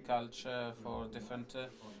the culture, for different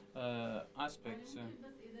aspects. ممكن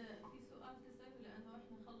بس إذا في سؤال تسأله لأنه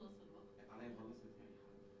إحنا خلص الوقت. عليا خلصت يعني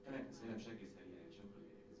ثلاث اسئله بشكل سريع يعني شكرا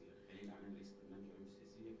جزيلا خليل اعلان رئيس برنامج العلوم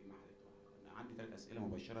السياسيه في معهد الدوحه. انا عندي ثلاث اسئله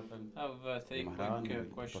مباشره. I have three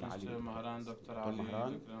quick questions to Mehran, Dr. Ali,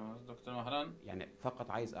 Dr. Mehran. يعني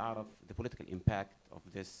فقط عايز اعرف the political impact of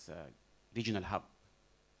this regional hub.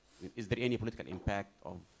 Is there any political impact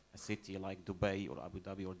of a city like Dubai or Abu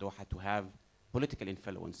Dhabi or Doha to have political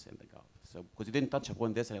influence in the Gulf? So because you didn't touch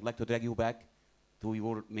upon this, I'd like to drag you back to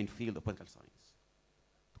your main field of political science.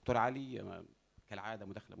 دكتور علي كالعاده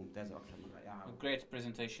مداخله ممتازه واكثر من رائعه. A great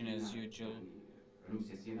presentation as usual. علوم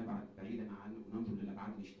سياسيه نبعد بعيدا عن وننظر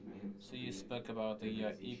للابعاد الاجتماعيه. So you spoke about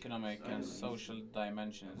the economic and social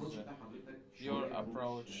dimensions. Your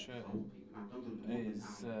approach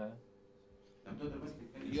is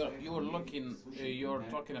you're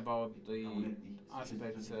talking about the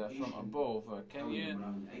aspects from above. Can you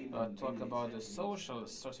talk about the social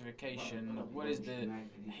stratification? What is the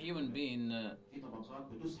human being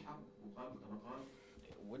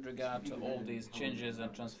with regard to all these changes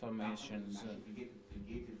and transformations?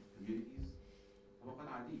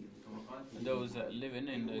 Those living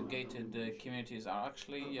in the gated communities are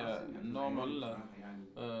actually normal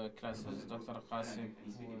classes. Dr. Kassim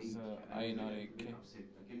was Ainaric.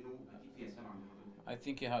 I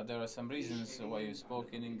think there are some reasons why you spoke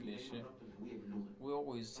in English. We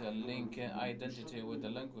always link identity with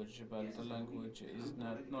the language, but the language is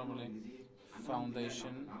not normally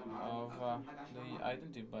foundation of the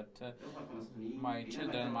identity. But my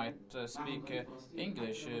children might speak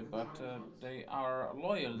English, but they are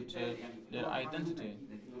loyal to their identity.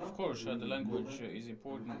 Of course, the language is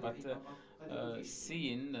important, but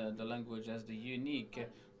seeing the language as the unique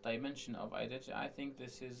dimension of identity, I think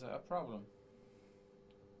this is a problem.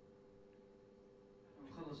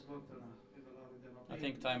 I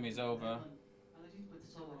think time is over.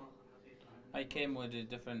 I came with a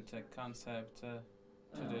different concept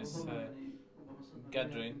to this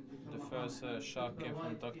gathering. The first shock came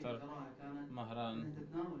from Dr. Mehran.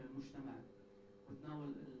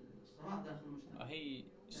 He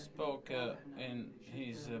spoke in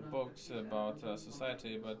his books about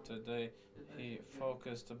society, but today he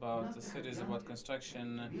focused about the cities, about construction,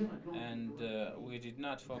 and we did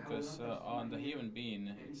not focus on the human being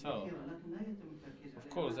itself. Of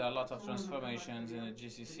course, there are a lot of transformations in the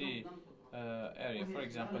GCC area. For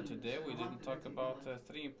example, today we didn't talk about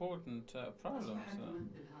three important problems,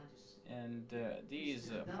 and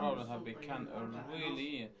these problems have become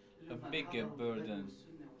really a big burden.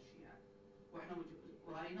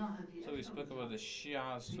 So we spoke about the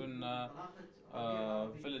Shia, Sunnah,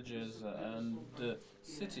 villages and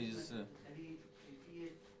cities,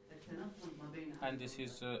 and this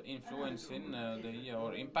is influencing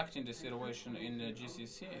or impacting the situation in the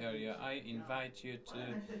GCC area. I invite you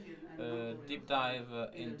to deep dive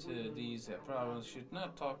into these problems. Should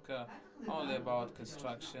not talk only about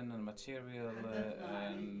construction and material,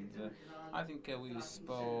 and I think we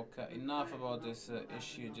spoke enough about this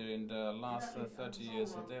issue during the last 30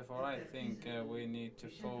 years. Therefore, I think we need to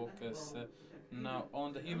focus now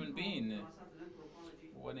on the human being.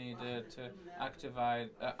 We need to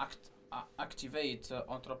activate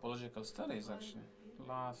anthropological studies, actually.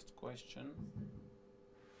 Last question.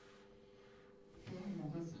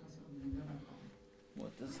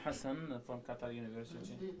 What is Hassan from Qatar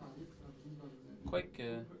University? Quick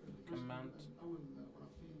comment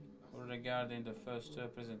regarding the first two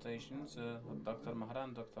presentations, Dr.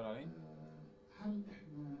 Mehran, Dr. Ali.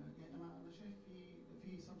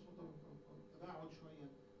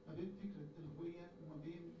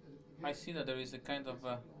 I see that there is a kind of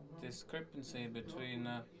discrepancy between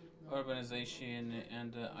urbanization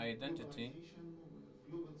and identity.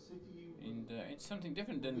 And it's something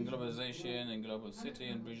different than globalization and global city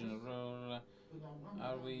and regional rural.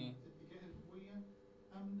 Are we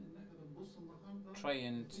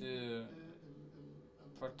trying to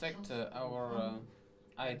protect our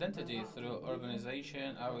identity through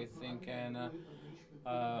urbanization? Are we thinking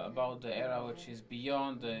about the era which is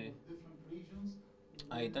beyond the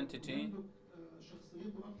identity?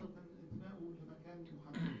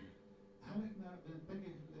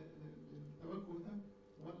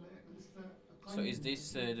 So is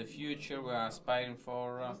this the future we are aspiring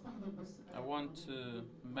for? I want to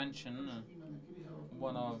mention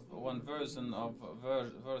one version of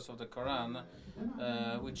verse of the Quran,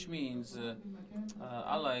 which means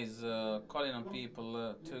Allah is calling on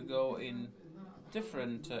people to go in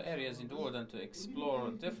different areas in the world and to explore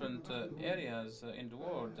different areas in the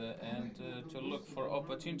world and to look for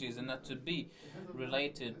opportunities and not to be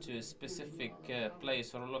related to a specific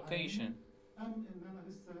place or location.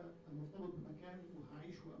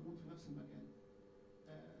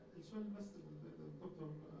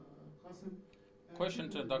 Question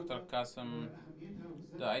to Dr. Kassim,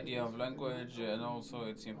 the idea of language and also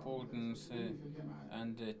its importance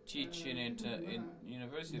and teaching it in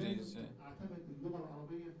universities.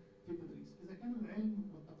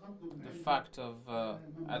 The fact of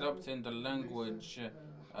adopting the language,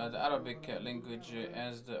 the Arabic language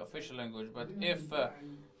as the official language, but if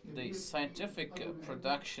the scientific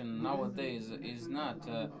production nowadays is not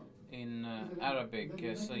in Arabic,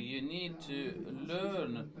 so you need to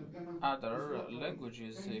learn other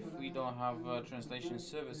languages. If we don't have translation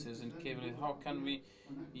services and capability, how can we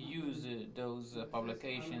use those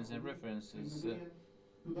publications and references?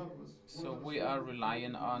 So we are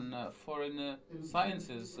relying on foreign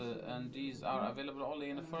sciences, and these are available only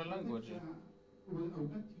in a foreign language.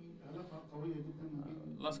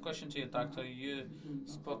 Last question to you, Doctor. You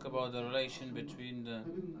spoke about the relation between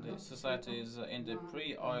the societies in the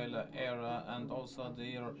pre-oil era and also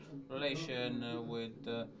the relation with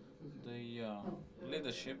the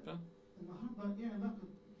leadership.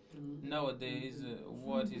 Nowadays,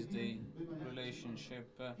 what is the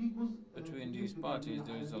relationship between these parties?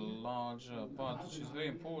 There is a large part which is very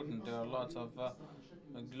important. There are lots of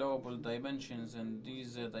global dimensions, and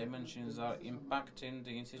these dimensions are impacting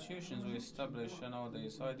the institutions we establish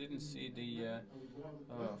nowadays. So I didn't see the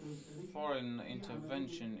foreign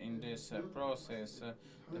intervention in this process,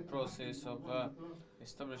 the process of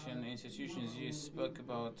establishing institutions. You spoke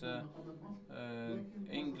about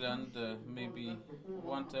England maybe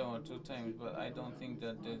one time or two times, but I don't think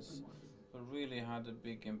that this really had a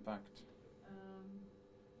big impact.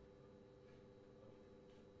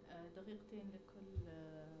 دقيقتين لكل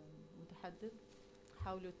متحدث.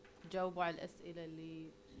 حاولوا تجاوبوا على الأسئلة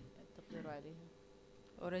اللي تقدروا عليها.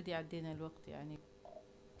 already عدينا الوقت يعني.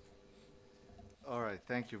 All right,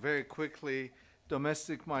 thank you. Very quickly,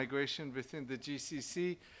 domestic migration within the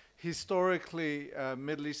GCC. Historically,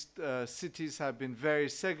 Middle East cities have been very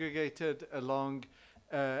segregated along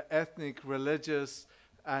ethnic, religious,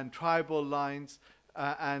 and tribal lines,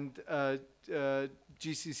 and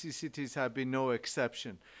GCC cities have been no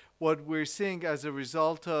exception. What we're seeing as a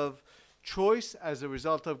result of choice, as a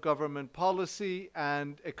result of government policy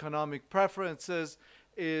and economic preferences,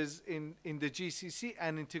 is in the GCC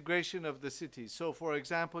and integration of the cities. So, for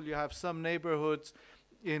example, you have some neighborhoods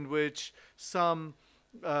in which some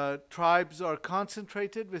tribes are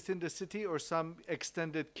concentrated within the city or some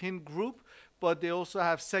extended kin group, but they also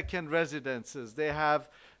have second residences. They have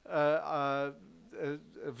a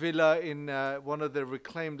villa in one of the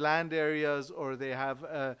reclaimed land areas, or they have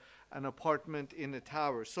an apartment in a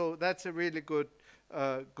tower. So that's a really good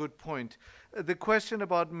point. The question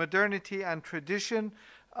about modernity and tradition,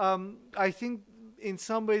 I think in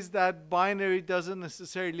some ways that binary doesn't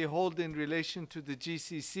necessarily hold in relation to the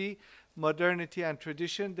GCC. Modernity and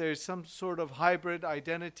tradition, there is some sort of hybrid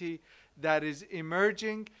identity that is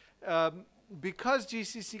emerging. Because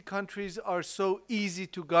GCC countries are so easy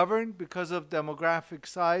to govern because of demographic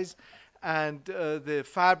size and the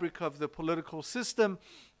fabric of the political system,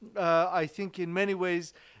 I think in many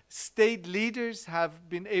ways state leaders have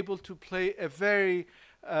been able to play a very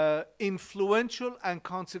influential and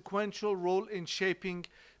consequential role in shaping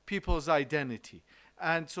people's identity.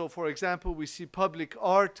 And so, for example, we see public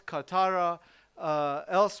art, Qatar,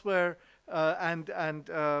 elsewhere, and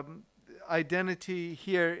identity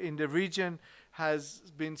here in the region has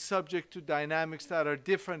been subject to dynamics that are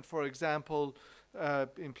different, for example,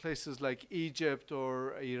 in places like Egypt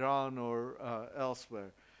or Iran or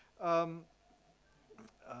elsewhere.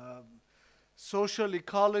 Social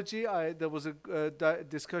ecology, there was a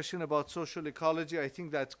discussion about social ecology. I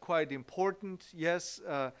think that's quite important. Yes,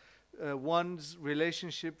 one's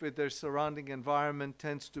relationship with their surrounding environment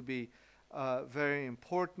tends to be very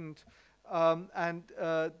important.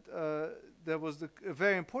 There was a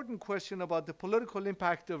very important question about the political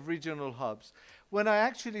impact of regional hubs. When I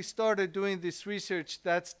actually started doing this research,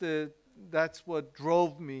 that's what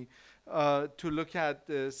drove me to look at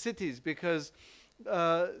the cities, because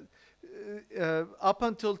up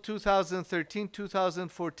until 2013,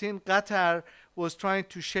 2014, Qatar was trying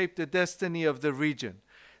to shape the destiny of the region.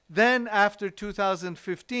 Then after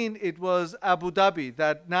 2015, it was Abu Dhabi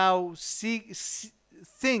that now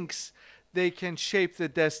thinks they can shape the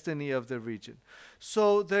destiny of the region.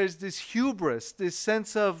 So there's this hubris, this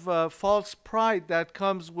sense of false pride that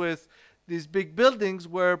comes with these big buildings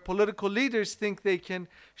where political leaders think they can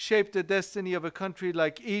shape the destiny of a country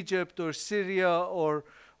like Egypt or Syria or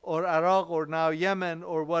Iraq or now Yemen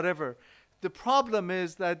or whatever. The problem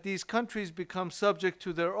is that these countries become subject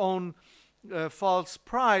to their own false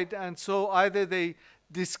pride, and so either they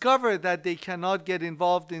discover that they cannot get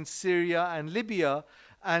involved in Syria and Libya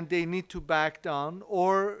and they need to back down,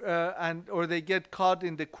 or they get caught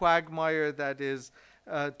in the quagmire that is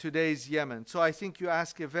today's Yemen. So I think you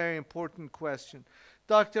ask a very important question.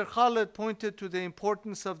 Dr. Khaled pointed to the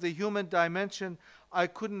importance of the human dimension. I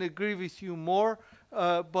couldn't agree with you more,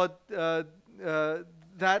 but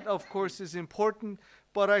that of course is important.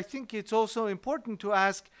 But I think it's also important to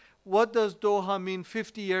ask, what does Doha mean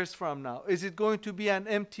 50 years from now? Is it going to be an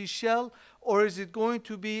empty shell, or is it going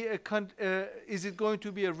to be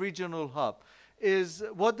a regional hub?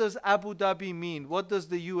 What does Abu Dhabi mean? What does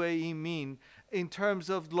the UAE mean in terms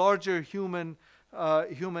of larger human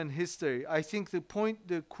history? I think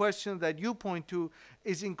the question that you point to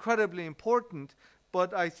is incredibly important,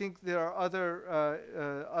 but I think there are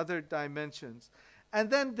other dimensions.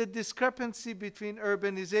 And then the discrepancy between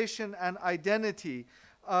urbanization and identity.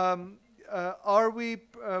 Are we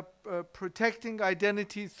protecting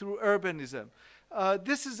identity through urbanism?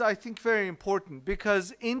 This is, I think, very important,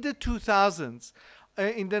 because in the 2000s,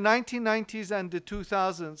 in the 1990s and the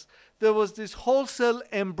 2000s, there was this wholesale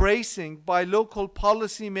embracing by local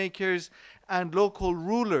policymakers and local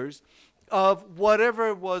rulers of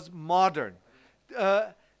whatever was modern.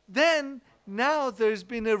 Then, now there's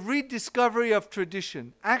been a rediscovery of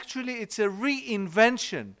tradition. Actually, it's a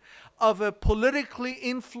reinvention of a politically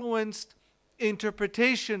influenced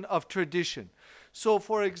interpretation of tradition. So,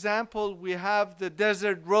 for example, we have the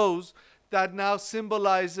desert rose that now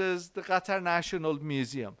symbolizes the Qatar National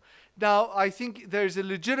Museum. Now, I think there's a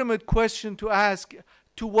legitimate question to ask,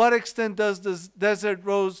 to what extent does this desert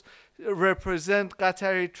rose represent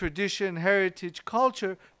Qatari tradition, heritage,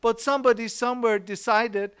 culture? But somebody somewhere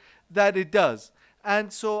decided that it does.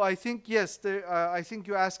 And so I think, yes, I think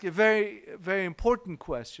you ask a very, very important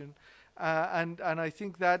question. And I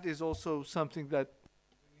think that is also something that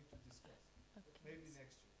we need to discuss. Maybe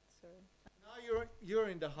next year. Sorry. Now you're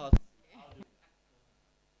in the hot.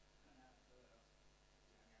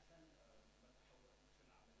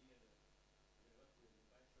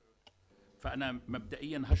 فأنا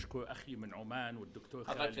مبدئيا هشكر أخي من عمان والدكتور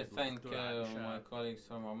I'd like to خالد thank والدكتور my عائشة. colleagues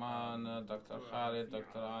from Oman, Dr. Khalid,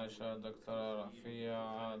 Dr. Aisha, Dr.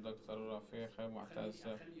 Rafia, Dr. Rafiq, معتز.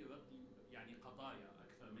 خلي ردي يعني قضايا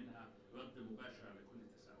أكثر منها رد مباشر لكل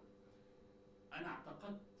تساؤل. أنا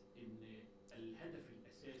اعتقدت إن الهدف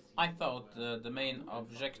الأساسي. I thought the main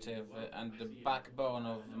objective and the backbone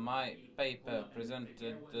of my paper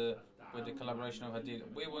presented with the collaboration of Hadil,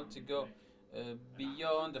 we want to go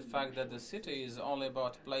beyond the fact that the city is only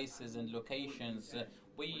about places and locations.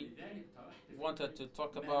 We wanted to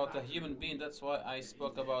talk about a human being. That's why I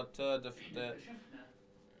spoke about the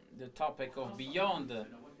topic of beyond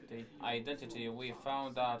the identity. We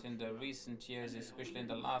found out in the recent years, especially in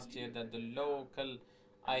the last year, that the local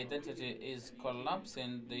identity is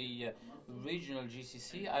collapsing. The regional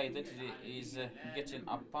GCC identity is getting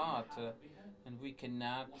apart. And we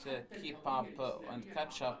cannot keep up and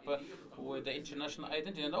catch up with the international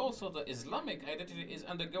identity. And also the Islamic identity is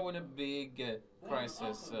undergoing a big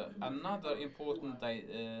crisis. Another important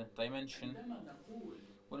dimension,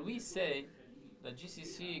 when we say that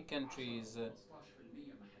GCC countries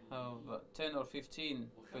have 10 or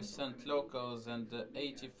 15% locals and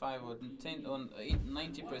 85 or 10 or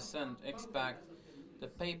 90% expat, the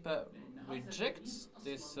paper rejects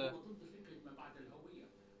this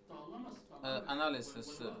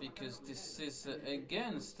analysis because this is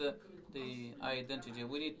against the identity.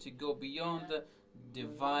 We need to go beyond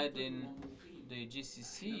dividing the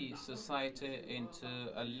GCC society into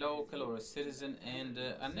a local or a citizen and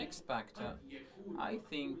an expat. I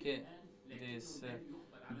think this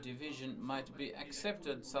division might be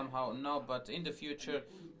accepted somehow now, but in the future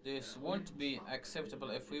this won't be acceptable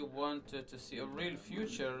if we want to see a real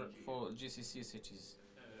future for GCC cities.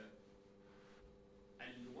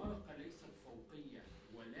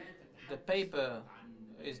 The paper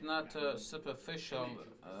is not superficial.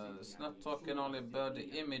 It's not talking only about the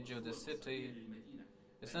image of the city.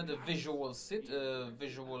 It's not a visual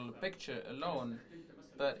picture alone.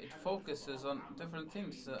 but it focuses on different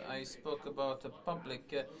things. I spoke about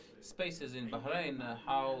public spaces in Bahrain,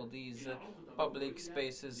 how these public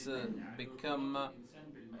spaces become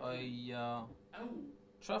a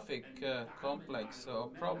traffic complex or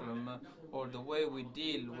problem, or the way we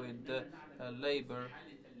deal with labor,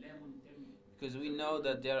 because we know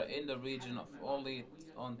that they are in the region of only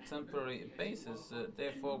on temporary basis.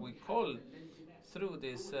 Therefore, we call through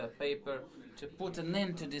this paper to put an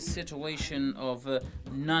end to this situation of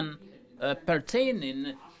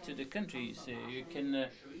non-pertaining to the country. So you can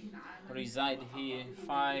reside here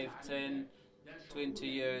 5, 10, 20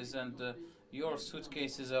 years, and your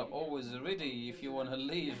suitcases are always ready if you want to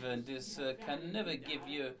leave, and this can never give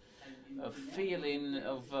you a feeling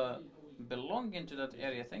of belonging to that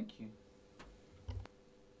area. Thank you.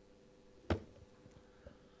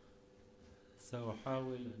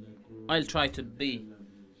 I'll try to be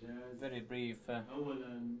very brief.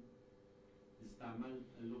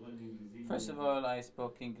 First of all, I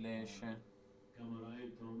spoke English.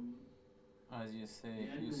 As you say,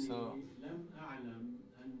 you saw.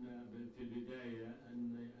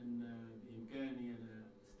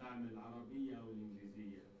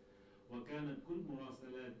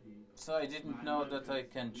 So I didn't know that I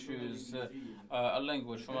can choose a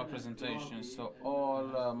language for my presentation. So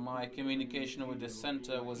all my communication with the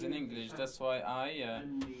center was in English. That's why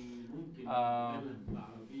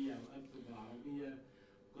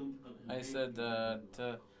I said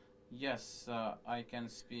that yes, I can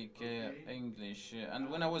speak English. And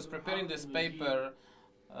when I was preparing this paper,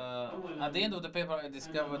 at the end of the paper, I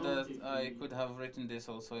discovered that I could have written this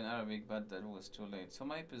also in Arabic, but that was too late. So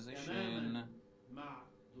my position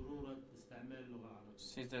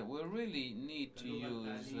says that we really need to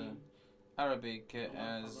use Arabic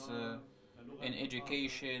as in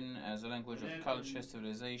education, as a language of culture,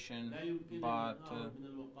 civilization, but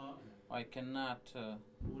I cannot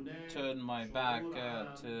turn my back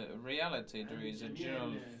to reality. There is a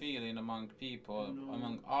general feeling among people,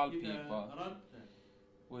 among all people,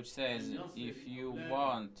 which says if you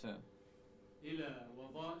want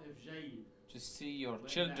to see your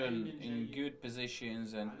children in good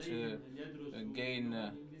positions and to gain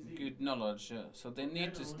good knowledge, so they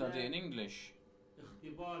need to study in English.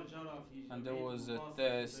 And there was a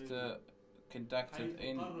test conducted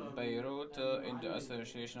in Beirut in the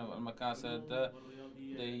Association of Al-Maqasid.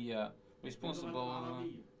 The responsible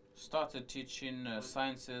started teaching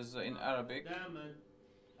sciences in Arabic,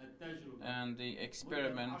 and the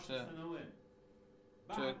experiment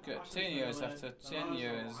took 10 years. After 10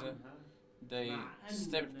 years, they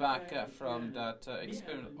stepped back from that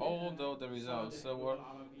experiment, although the results were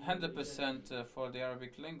 100% for the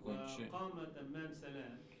Arabic language.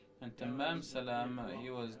 And Tamam Salam, he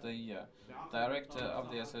was the director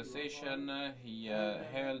of the association. He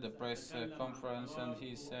held a press conference and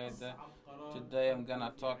he said, today I'm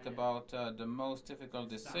gonna talk about the most difficult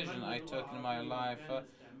decision I took in my life.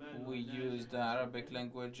 We used the Arabic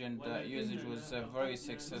language and the usage was very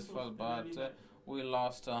successful, but we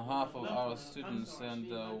lost half of our students,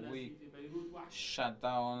 and we shut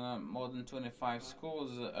down more than 25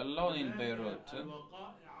 schools alone in Beirut.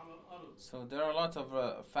 So there are a lot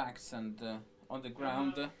of facts and on the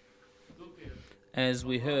ground. As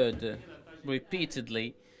we heard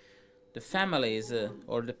repeatedly, the families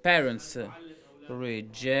or the parents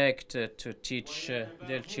reject to teach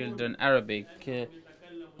their children Arabic,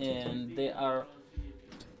 and they are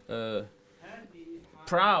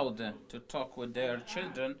proud to talk with their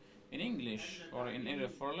children in English or in either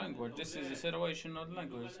foreign language. This is a situation, not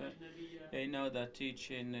language. They know that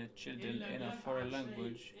teaching children in a foreign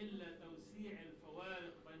language,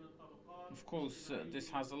 of course, this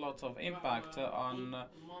has a lot of impact on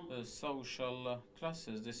social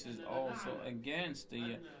classes. This is also against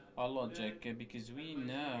the logic, because we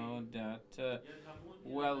know that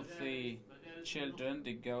wealthy children,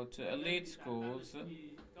 they go to elite schools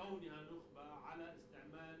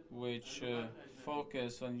which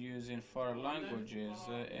focus on using foreign languages,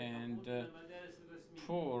 and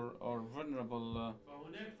poor or vulnerable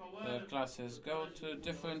classes go to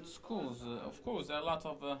different schools. Of course, there are a lot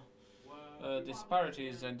of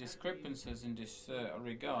disparities and discrepancies in this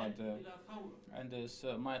regard, and this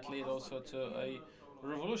might lead also to a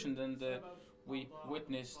revolution. And we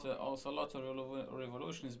witnessed also a lot of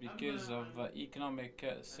revolutions because of economic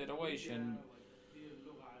situation.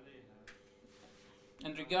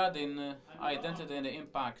 And regarding identity and the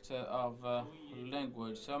impact of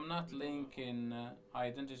language, so I'm not linking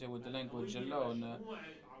identity with the language alone.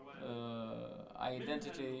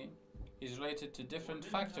 Identity is related to different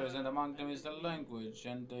factors, and among them is the language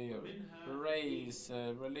and the race,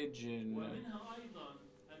 religion.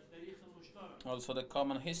 Also the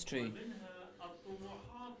common history, ومنها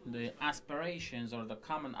الطموحات the aspirations or the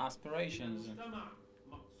common aspirations. المجتمع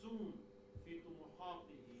مقسوم في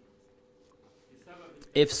طموحاته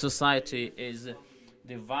بسبب If society is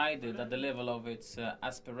divided at the level of its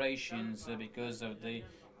aspirations because of the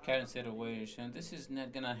current situation, this is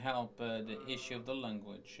not going to help the issue of the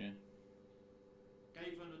language.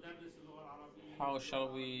 كيف ندرس اللغة العربية How shall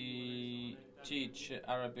we teach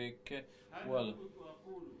Arabic? Well,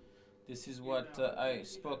 this is what I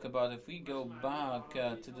spoke about. If we go back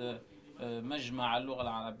to the مجمع اللغة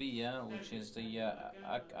العربية, which is the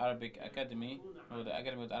Arabic Academy, or the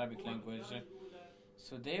Academy of the Arabic Language,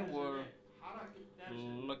 so they were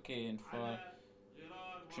looking for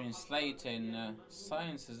translating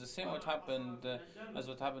sciences. The same what happened as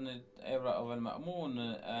what happened in the era of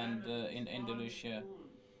Al-Ma'mun and in Indonesia.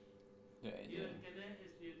 The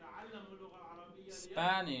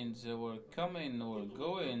Spaniards were coming or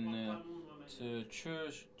going to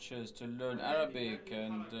churches to learn Arabic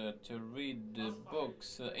and to read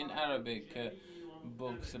books in Arabic,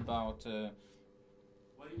 books about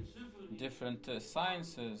different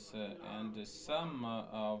sciences, and some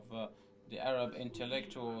of the Arab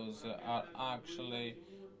intellectuals are actually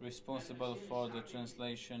responsible for the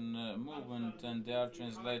translation movement, and they are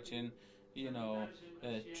translating,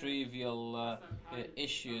 trivial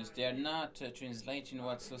issues. They are not translating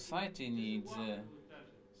what society needs.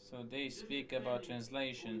 So they speak about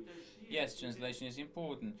translation. Yes, translation is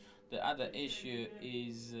important. The other issue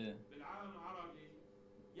is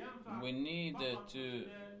we need to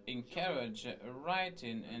encourage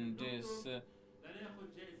writing in this.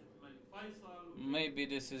 Maybe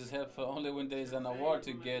this is helpful only when there is an award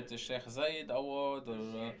to get the Sheikh Zayed Award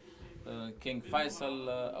or King Faisal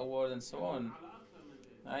Award and so on.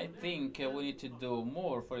 I think we need to do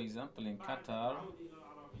more. For example, in Qatar,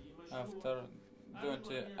 after going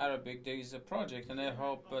to Arabic, there is a project, and I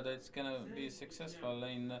hope that it's going to be successful.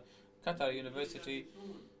 In Qatar University,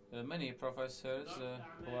 many professors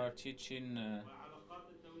who are teaching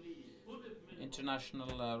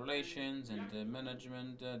international relations and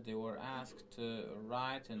management, they were asked to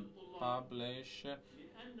write and publish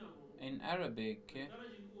in Arabic.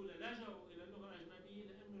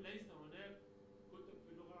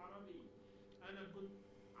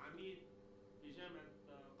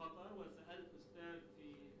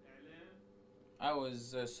 I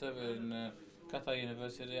was serving in Qatar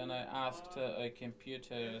University, and I asked a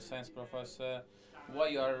computer science professor, why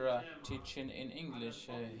you are teaching in English?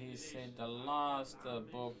 He said the last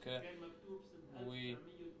book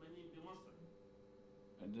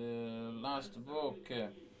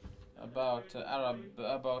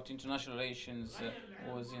about international relations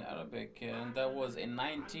was in Arabic, and that was in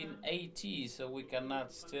 1980. So we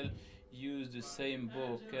cannot still use the same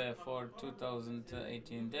book for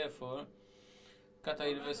 2018. Therefore, Qatar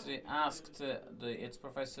University asked its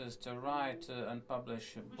professors to write and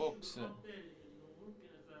publish books.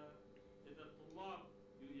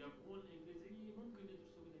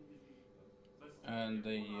 And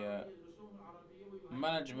the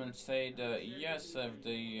management said, yes, if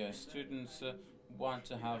the students want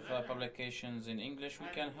to have publications in English, we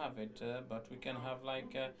can have it, but we can have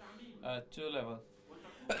like two levels.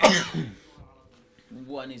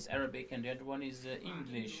 One is Arabic and the other one is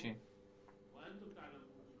English.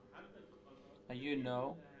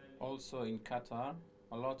 Also in Qatar,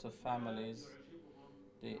 a lot of families,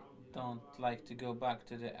 they don't like to go back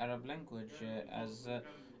to the Arab language as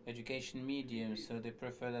education medium, so they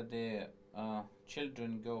prefer that their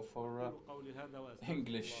children go for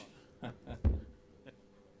English. Okay,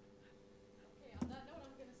 on that note,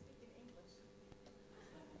 I'm going to speak in English.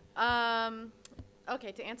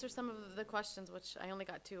 Okay, to answer some of the questions, which I only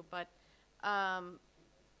got two, but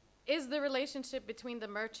is the relationship between the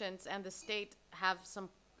merchants and the state have some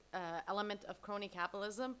element of crony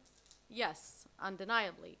capitalism? Yes,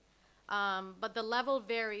 undeniably. But the level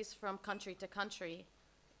varies from country to country,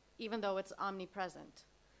 even though it's omnipresent.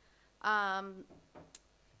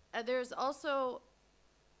 There's also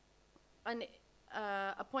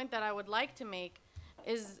a point that I would like to make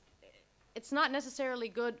is it's not necessarily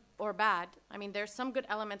good or bad. I mean, there's some good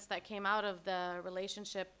elements that came out of the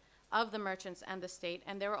relationship of the merchants and the state,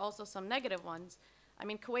 and there were also some negative ones. I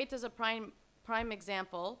mean, Kuwait is a prime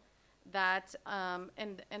example that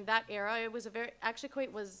in that era, it was actually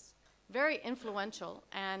Kuwait was very influential,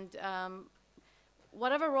 and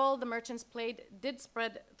whatever role the merchants played did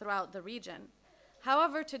spread throughout the region.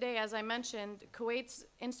 However, today, as I mentioned, Kuwait's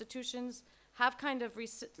institutions have kind of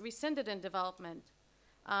rescinded in development,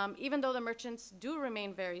 even though the merchants do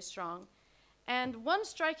remain very strong. And one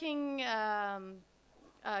striking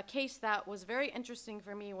case that was very interesting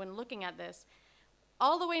for me when looking at this.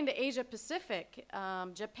 All the way in the Asia Pacific,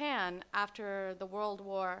 Japan, after the World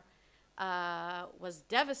War, was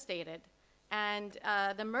devastated, and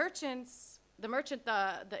the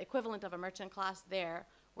equivalent of a merchant class there,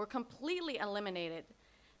 were completely eliminated.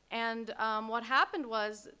 And what happened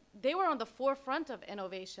was they were on the forefront of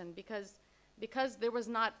innovation because there was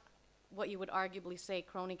not what you would arguably say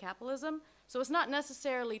crony capitalism. So it's not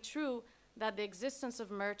necessarily true that the existence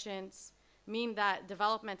of merchants mean that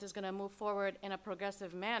development is going to move forward in a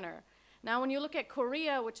progressive manner. Now, when you look at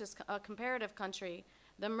Korea, which is a comparative country,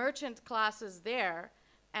 the merchant class is there,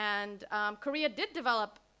 and Korea did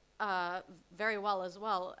develop very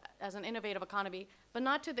well as an innovative economy, but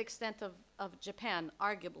not to the extent of Japan,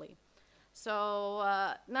 arguably. So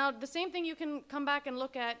now the same thing, you can come back and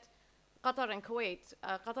look at Qatar and Kuwait.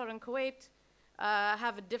 Qatar and Kuwait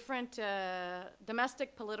have a different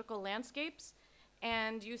domestic political landscapes,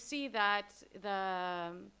 and you see that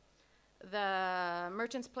the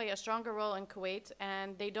merchants play a stronger role in Kuwait,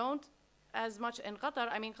 and they don't as much in Qatar.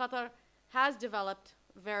 I mean, Qatar has developed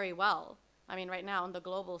very well, I mean, right now on the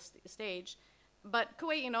global stage. But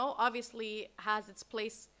Kuwait, obviously has its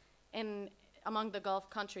place among the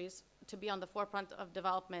Gulf countries to be on the forefront of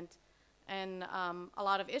development and a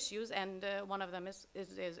lot of issues, and one of them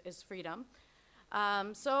is freedom.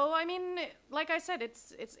 So, I mean, like I said,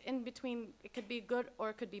 it's in between. It could be good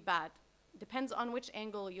or it could be bad. Depends on which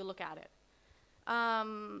angle you look at it.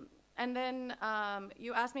 And then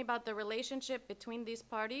you asked me about the relationship between these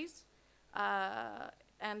parties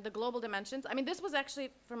and the global dimensions. I mean, this was actually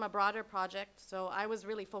from a broader project, so I was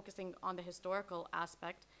really focusing on the historical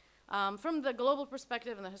aspect. From the global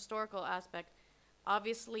perspective and the historical aspect,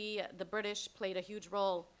 obviously the British played a huge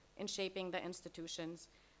role in shaping the institutions.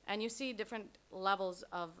 And you see different levels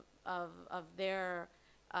of their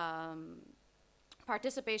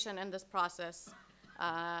participation in this process.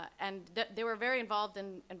 And they were very involved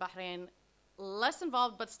in Bahrain, less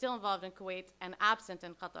involved but still involved in Kuwait, and absent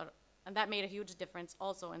in Qatar. And that made a huge difference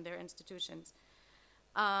also in their institutions.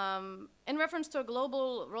 In reference to a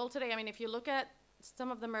global role today, I mean, if you look at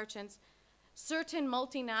some of the merchants, certain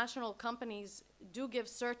multinational companies do give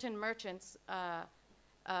certain merchants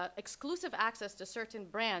exclusive access to certain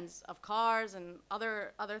brands of cars and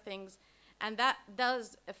other things, and that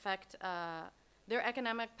does affect their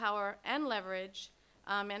economic power and leverage.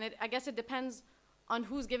 And I guess it depends on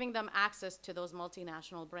who's giving them access to those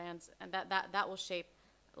multinational brands, and that will shape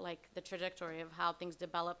like the trajectory of how things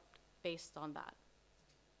develop based on that.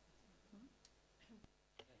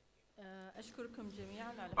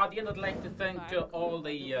 At the end, I'd like to thank all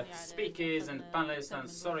the speakers and panelists, and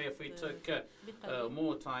sorry if we took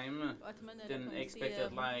more time than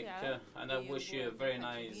expected, and I wish you a very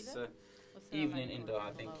nice evening in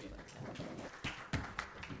Doha. Thank you.